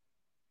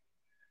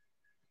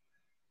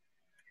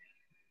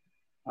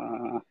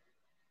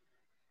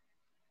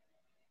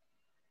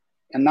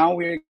 And now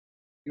we're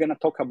going to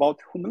talk about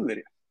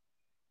humility.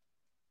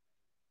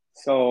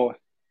 So,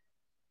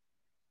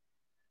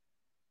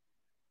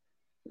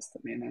 just a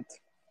minute.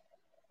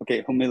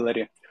 Okay,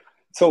 humility.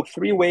 So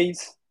 3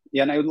 ways,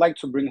 and I would like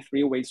to bring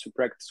 3 ways to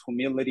practice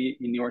humility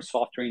in your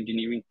software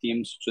engineering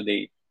teams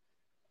today.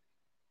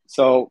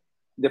 So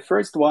the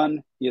first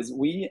one is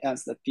we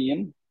as a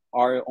team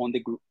are on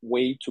the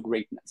way to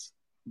greatness.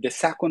 The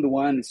second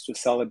one is to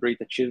celebrate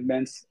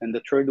achievements. And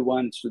the third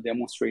one is to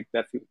demonstrate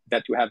that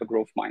you have a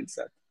growth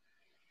mindset.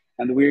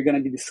 And we're going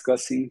to be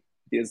discussing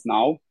this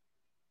now.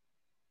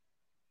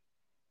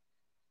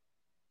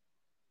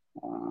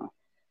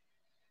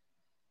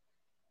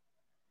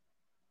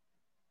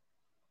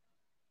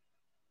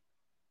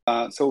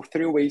 So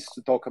 3 ways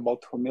to talk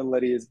about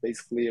humility is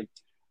basically,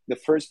 the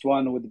first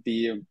one would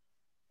be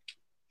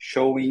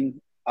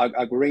showing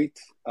a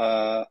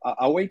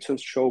way to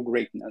show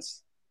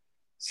greatness.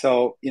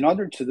 So in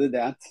order to do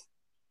that,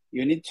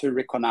 you need to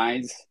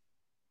recognize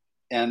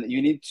and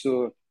you need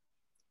to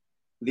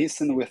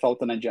listen without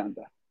an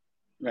agenda,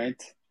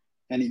 right?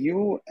 And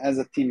you as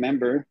a team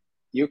member,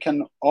 you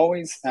can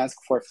always ask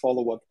for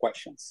follow-up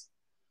questions.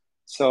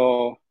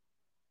 So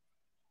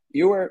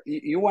you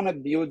want to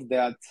build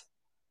that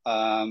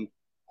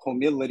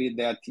humility,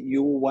 that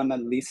you want to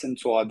listen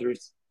to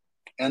others.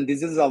 And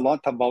this is a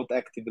lot about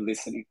active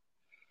listening.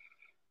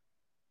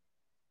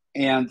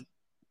 And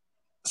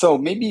so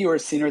maybe you're a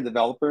senior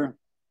developer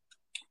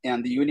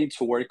and you need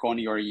to work on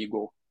your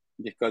ego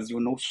because you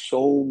know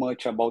so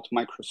much about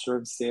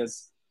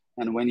microservices.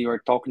 And when you're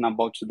talking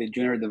about the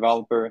junior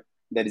developer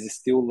that is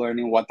still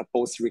learning what a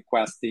post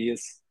request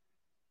is,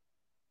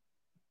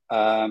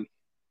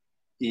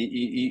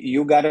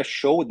 you got to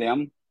show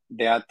them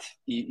that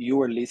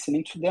you are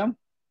listening to them.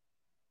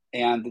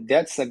 And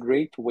that's a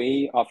great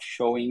way of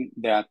showing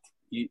that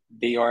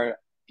they are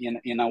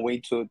in a way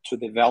to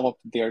develop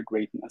their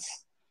greatness.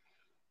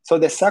 So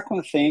the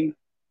second thing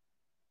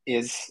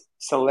is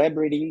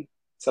celebrating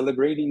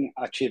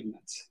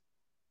achievements.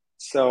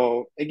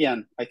 So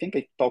again, I think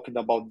I talked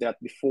about that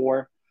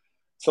before.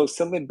 So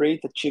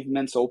celebrate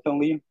achievements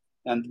openly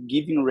and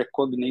giving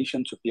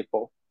recognition to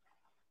people.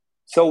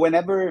 So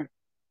whenever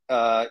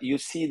you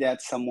see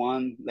that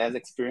someone less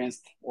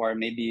experienced or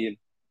maybe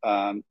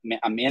a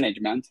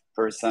management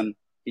person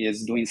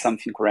is doing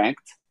something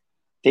correct,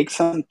 take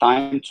some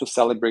time to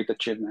celebrate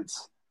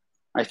achievements.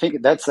 I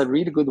think that's a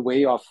really good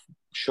way of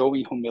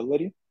showing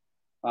humility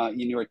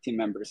in your team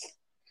members.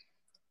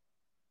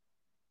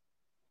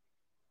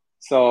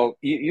 So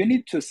you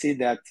need to see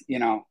that,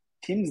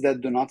 teams that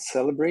do not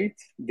celebrate,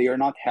 they are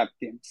not happy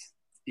teams.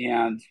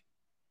 And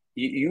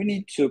you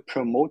need to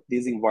promote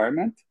this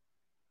environment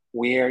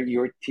where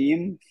your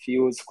team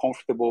feels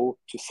comfortable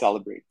to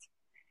celebrate.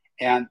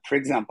 And for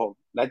example,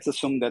 let's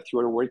assume that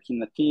you're working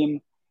in a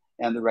team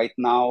and right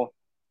now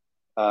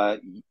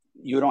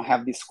you don't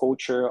have this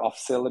culture of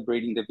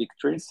celebrating the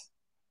victories.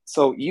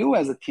 So you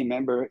as a team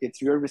member,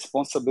 it's your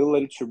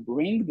responsibility to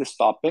bring this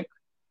topic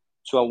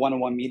to a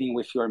one-on-one meeting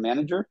with your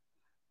manager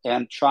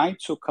and try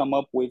to come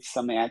up with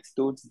some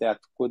attitudes that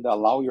could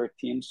allow your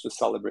teams to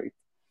celebrate.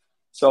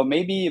 So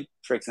maybe,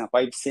 for example,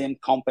 I've seen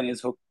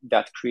companies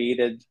that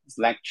created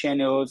Slack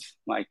channels,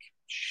 like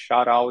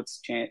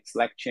shout-outs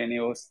Slack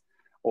channels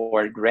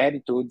or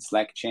gratitude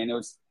Slack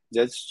channels,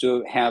 just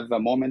to have a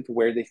moment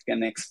where they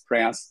can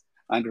express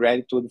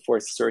gratitude for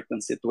certain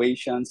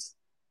situations.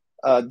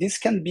 This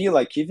can be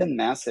like even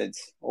message,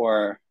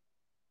 or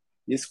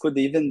this could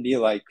even be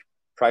like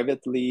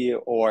privately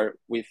or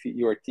with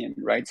your team,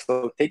 right?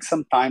 So take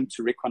some time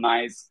to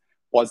recognize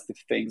positive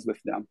things with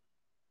them.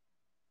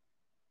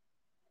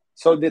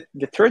 So the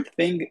third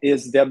thing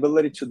is the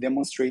ability to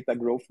demonstrate a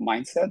growth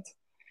mindset.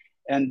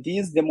 And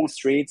this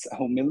demonstrates a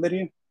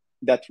humility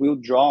that will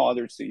draw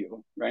others to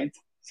you, right?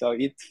 So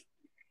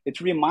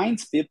it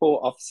reminds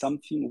people of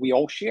something we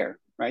all share,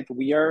 right?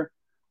 We are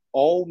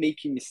all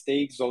making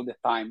mistakes all the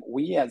time.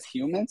 We as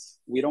humans,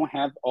 we don't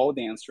have all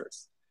the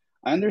answers.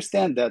 I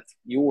understand that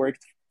you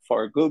worked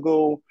for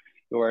Google,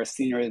 you are a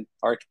senior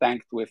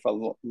architect with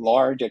a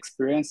large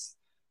experience,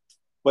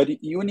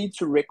 but you need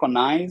to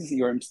recognize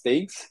your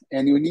mistakes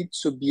and you need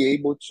to be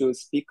able to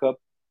speak up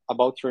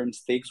about your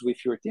mistakes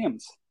with your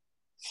teams.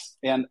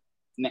 And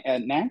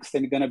next,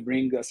 I'm going to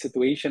bring a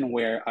situation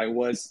where I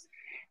was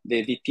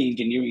the VP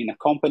engineering in a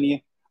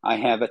company. I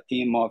have a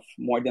team of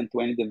more than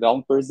 20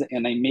 developers,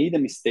 and I made a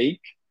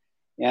mistake,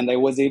 and I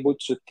was able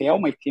to tell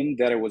my team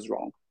that I was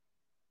wrong.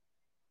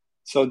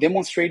 So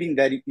demonstrating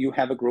that you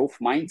have a growth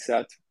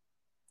mindset,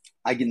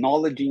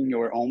 acknowledging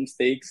your own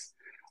mistakes,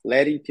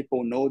 letting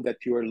people know that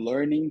you are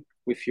learning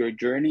with your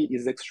journey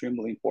is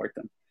extremely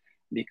important.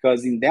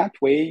 Because in that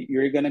way,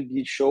 you're going to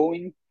be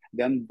showing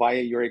them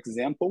via your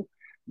example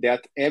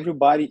that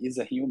everybody is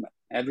a human,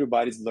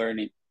 everybody's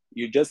learning.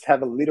 You just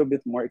have a little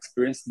bit more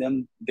experience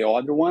than the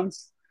other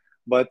ones,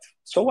 but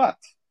so what,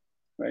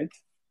 right?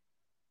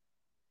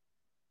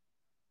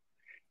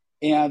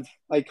 And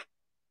like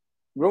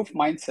growth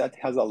mindset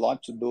has a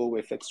lot to do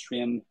with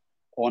extreme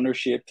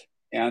ownership.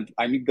 And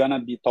I'm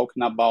gonna be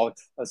talking about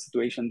a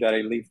situation that I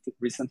lived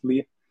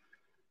recently.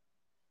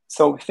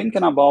 So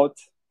thinking about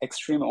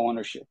extreme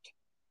ownership.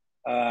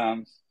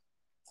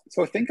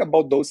 So think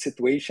about those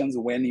situations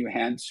when you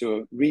had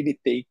to really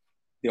take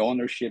the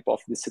ownership of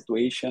the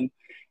situation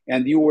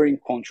and you were in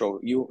control.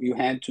 You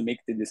had to make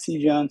the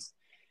decisions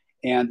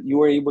and you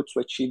were able to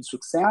achieve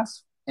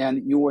success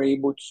and you were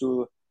able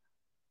to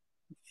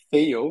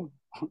fail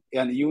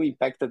and you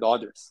impacted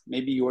others.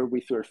 Maybe you were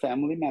with your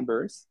family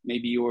members,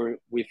 maybe you were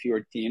with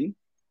your team.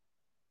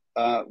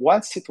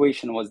 What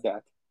situation was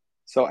that?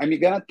 So I'm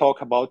gonna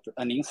talk about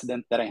an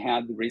incident that I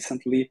had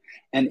recently.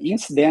 And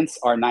incidents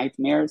are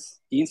nightmares,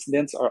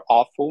 incidents are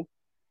awful.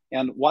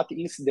 And what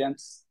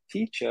incidents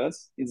teach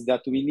us is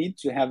that we need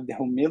to have the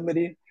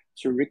humility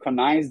to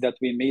recognize that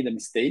we made a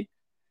mistake.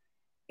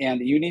 And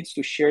you need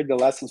to share the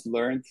lessons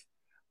learned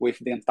with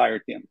the entire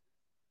team.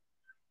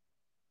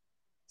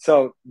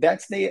 So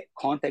that's the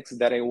context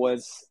that I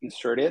was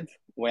inserted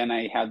when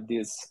I had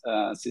this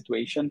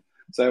situation.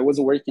 So I was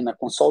working in a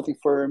consulting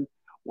firm.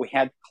 We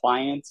had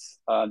clients.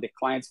 The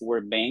clients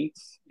were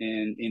banks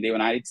in the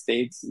United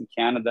States, in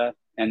Canada,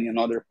 and in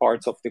other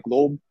parts of the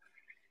globe.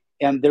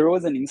 And there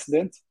was an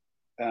incident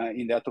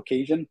in that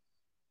occasion,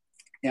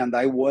 and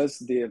I was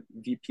the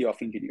VP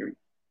of engineering.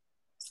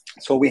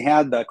 So we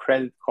had a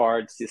credit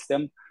card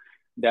system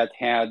that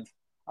had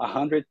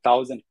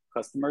 100,000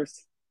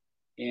 customers,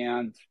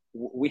 and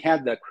we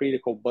had a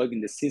critical bug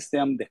in the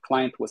system. The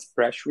client was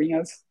pressuring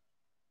us,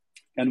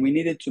 and we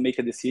needed to make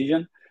a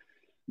decision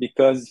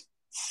because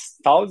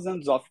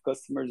thousands of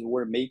customers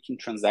were making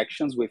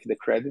transactions with the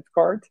credit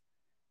card,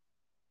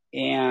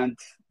 and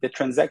the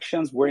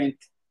transactions weren't,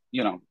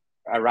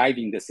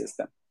 arriving in the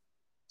system.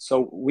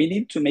 So we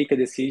need to make a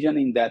decision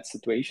in that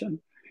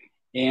situation.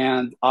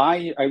 And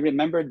I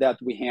remember that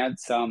we had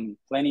some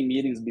planning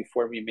meetings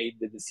before we made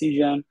the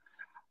decision.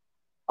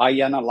 I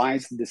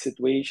analyzed the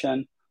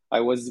situation.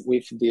 I was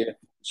with the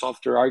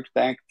software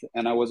architect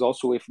and I was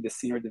also with the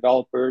senior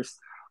developers.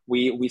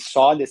 We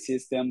saw the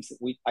systems.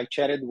 I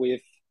chatted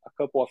with a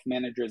couple of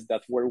managers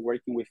that were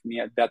working with me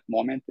at that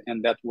moment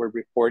and that were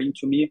reporting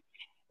to me.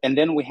 And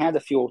then we had a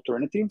few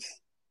alternatives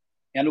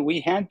and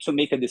we had to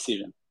make a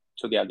decision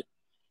together.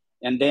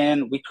 And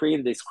then we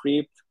created a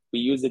script. We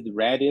used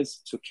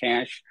Redis to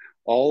cache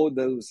all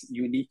those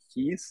unique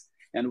keys.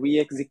 And we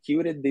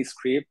executed the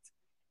script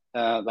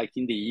like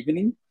in the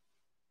evening.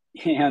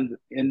 And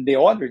in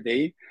the other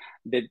day,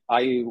 that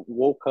I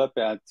woke up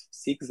at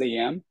 6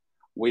 a.m.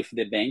 with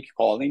the bank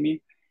calling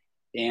me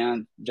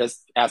and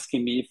just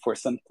asking me for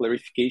some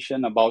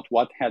clarification about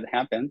what had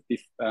happened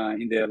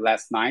in the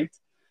last night,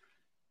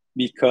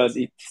 because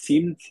it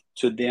seemed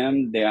to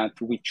them that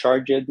we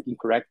charged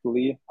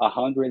incorrectly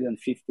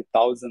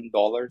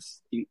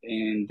 $150,000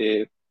 in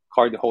the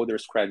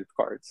cardholders' credit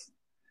cards.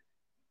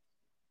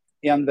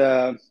 And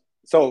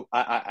so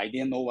I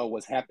didn't know what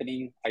was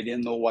happening. I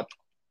didn't know what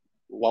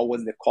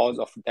was the cause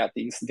of that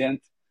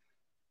incident.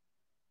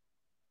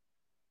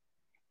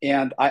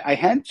 And I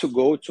had to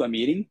go to a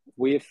meeting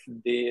with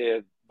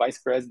the vice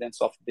presidents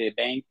of the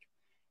bank,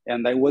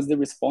 and I was the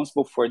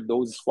responsible for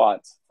those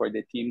squads, for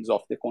the teams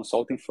of the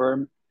consulting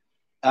firm.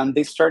 And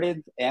they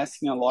started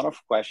asking a lot of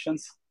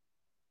questions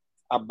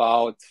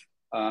about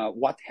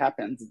what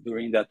happened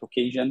during that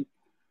occasion.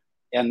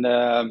 And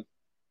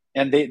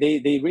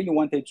they really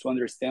wanted to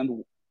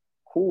understand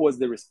who was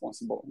the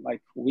responsible,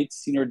 like which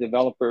senior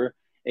developer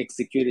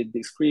executed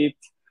the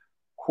script,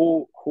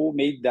 who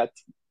made that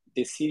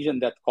decision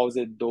that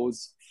caused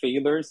those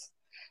failures.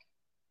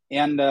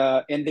 And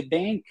the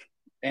bank,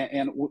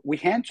 and we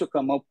had to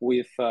come up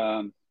with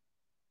a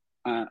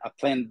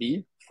plan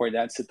B for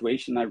that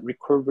situation, a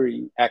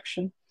recovery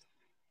action.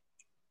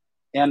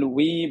 And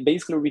we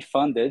basically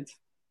refunded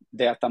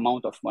that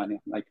amount of money,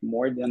 like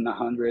more than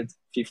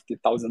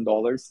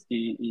 $150,000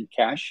 in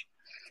cash.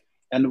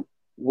 And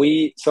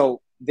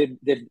so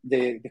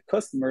the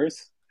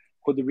customers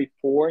could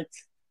report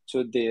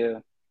to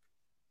the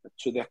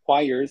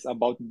acquirers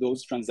about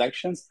those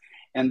transactions,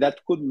 and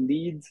that could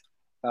lead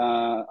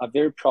a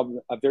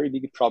very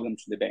big problem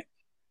to the bank.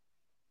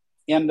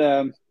 And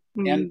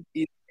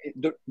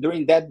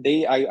during that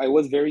day, I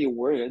was very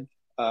worried.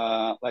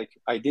 Like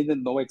I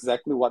didn't know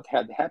exactly what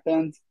had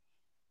happened,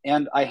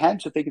 and I had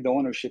to take the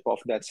ownership of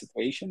that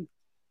situation.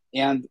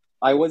 And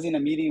I was in a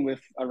meeting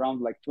with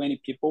around like 20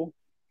 people,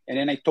 and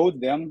then I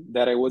told them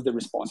that I was the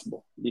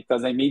responsible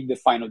because I made the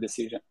final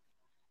decision.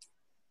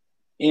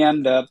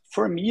 And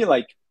for me,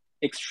 like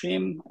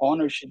extreme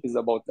ownership is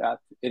about that.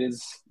 It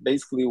is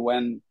basically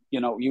when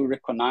you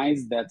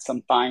recognize that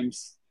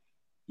sometimes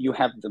you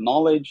have the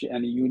knowledge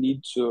and you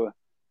need to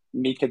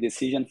make a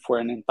decision for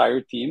an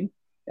entire team,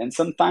 and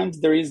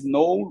sometimes there is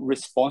no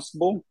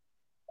responsible.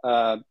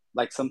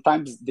 Like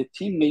sometimes the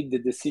team made the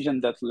decision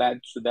that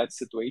led to that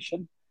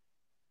situation,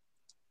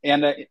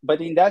 and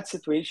but in that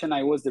situation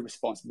I was the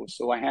responsible,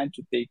 so I had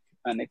to take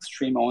an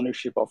extreme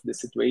ownership of the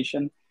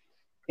situation.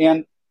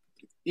 And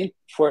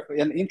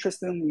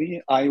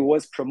interestingly, I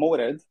was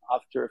promoted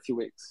after a few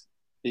weeks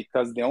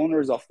because the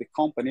owners of the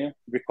company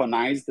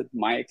recognized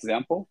my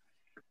example,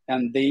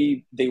 and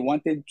they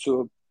wanted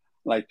to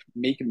like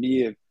make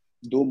me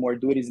do more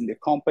duties in the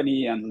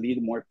company and lead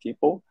more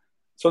people.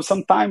 So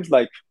sometimes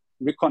like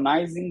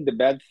recognizing the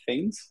bad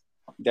things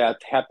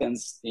that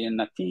happens in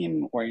a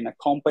team or in a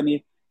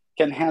company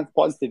can have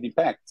positive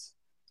impacts.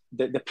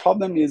 The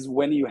problem is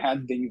when you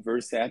have the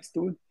inverse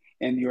attitude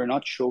and you're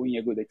not showing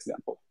a good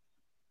example.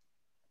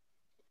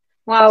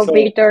 Wow, So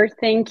Victor,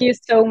 thank you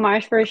so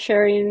much for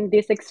sharing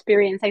this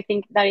experience. I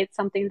think that it's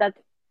something that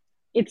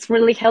it's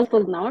really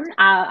helpful now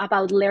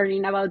about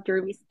learning about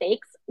your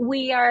mistakes.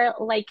 We are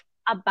like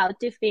about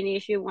to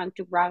finish. You want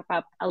to wrap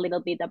up a little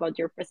bit about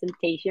your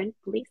presentation,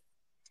 please?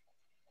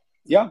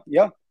 yeah.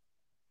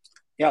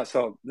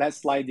 So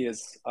last slide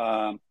is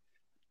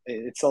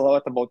it's a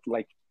lot about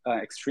like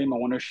extreme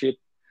ownership.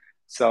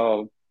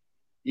 So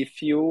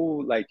if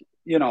you like,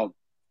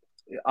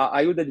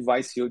 I would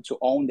advise you to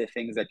own the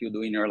things that you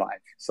do in your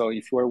life. So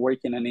if you are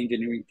working in an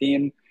engineering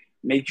team,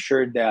 make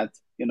sure that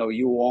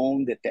you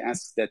own the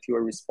tasks that you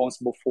are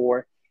responsible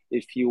for.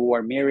 If you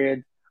are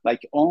married,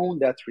 like own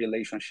that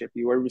relationship.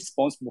 You are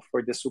responsible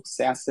for the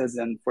successes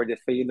and for the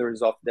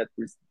failures of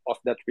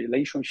that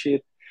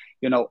relationship.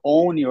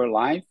 Own your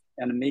life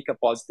and make a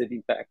positive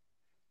impact.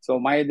 So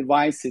my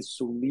advice is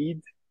to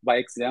lead by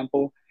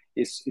example,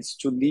 is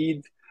to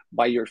lead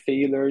by your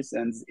failures,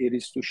 and it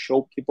is to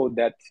show people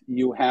that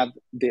you have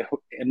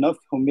enough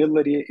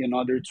humility in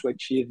order to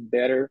achieve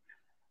better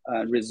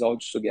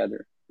results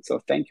together. So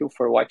thank you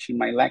for watching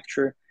my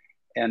lecture,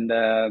 and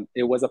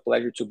it was a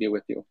pleasure to be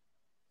with you.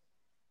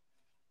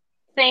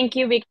 Thank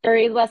you, Victor.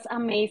 It was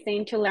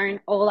amazing to learn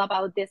all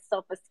about these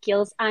soft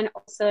skills. And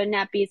also,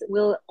 Nappies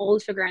will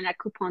also grant a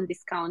coupon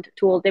discount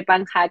to all the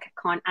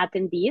BankhackCon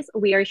attendees.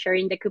 We are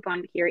sharing the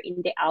coupon here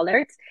in the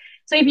alerts.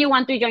 So if you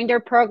want to join their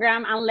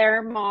program and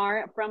learn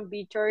more from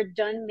Victor,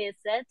 don't miss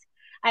it.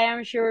 I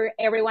am sure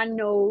everyone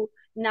knows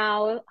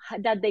now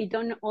that they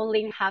don't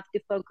only have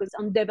to focus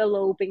on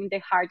developing the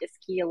hard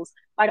skills,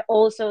 but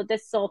also the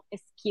soft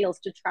skills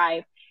to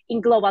thrive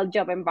in global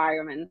job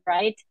environment,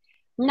 right?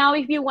 Now,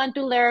 if you want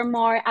to learn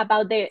more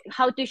about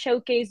how to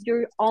showcase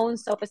your own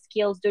soft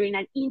skills during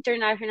an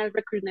international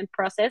recruitment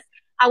process,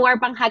 our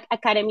BankHack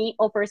Academy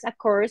offers a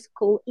course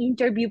called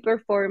Interview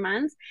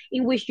Performance,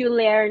 in which you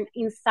learn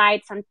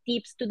insights and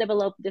tips to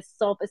develop the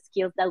soft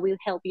skills that will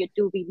help you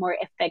to be more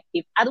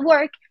effective at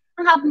work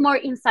and have more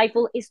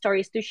insightful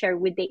stories to share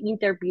with the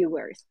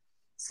interviewers.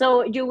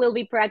 So you will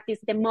be practice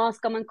the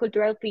most common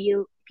cultural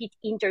fit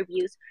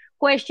interviews,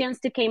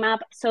 questions to come up.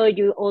 So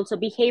you also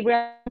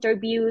behavioral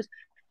interviews,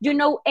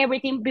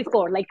 everything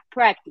before, like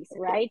practice,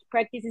 right?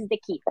 Practice is the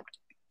key.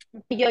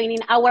 Joining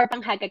our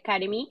BankHack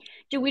Academy,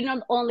 you will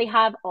not only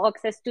have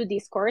access to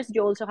this course,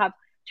 you also have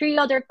 3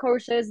 other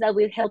courses that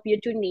will help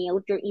you to nail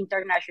your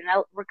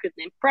international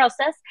recruitment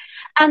process.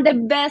 And the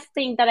best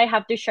thing that I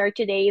have to share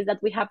today is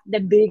that we have the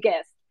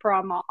biggest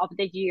promo of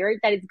the year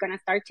that is going to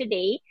start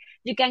today.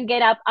 You can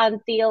get up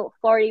until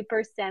 40%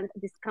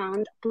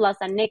 discount plus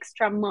an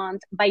extra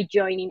month by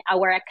joining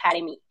our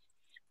academy.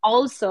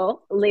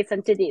 Also,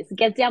 listen to this.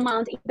 Get the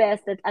amount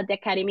invested at the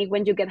academy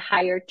when you get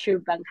hired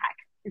through BankHack.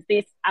 Is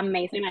this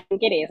amazing? I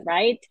think it is,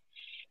 right?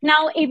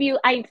 Now,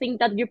 I think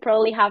that you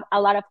probably have a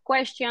lot of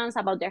questions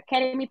about the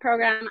academy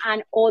program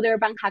and other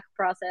BankHack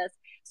process.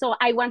 So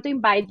I want to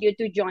invite you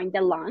to join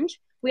the launch.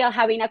 We are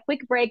having a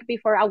quick break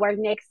before our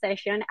next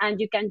session, and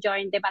you can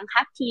join the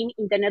BankHack team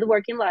in the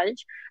networking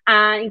launch.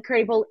 An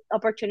incredible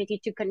opportunity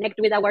to connect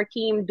with our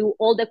team, do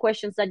all the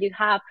questions that you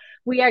have.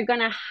 We are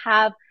gonna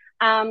have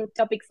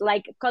topics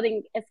like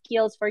coding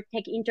skills for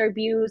tech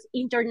interviews,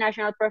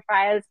 international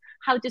profiles,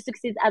 how to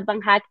succeed at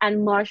BankHack,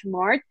 and much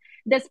more.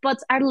 The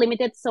spots are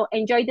limited, so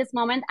enjoy this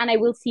moment, and I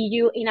will see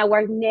you in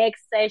our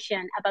next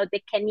session about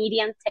the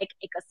Canadian tech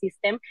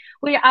ecosystem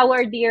with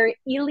our dear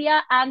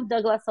Ilya and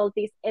Douglas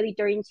Soltis,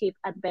 editor-in-chief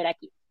at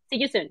Veraki. See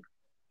you soon.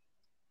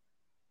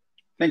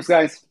 Thanks,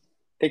 guys.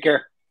 Take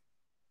care.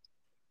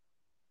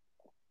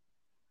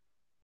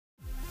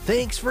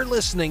 Thanks for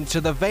listening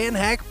to the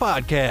VanHack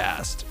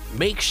Podcast.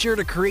 Make sure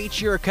to create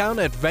your account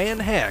at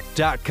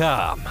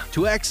vanhack.com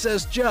to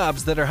access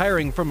jobs that are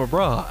hiring from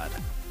abroad.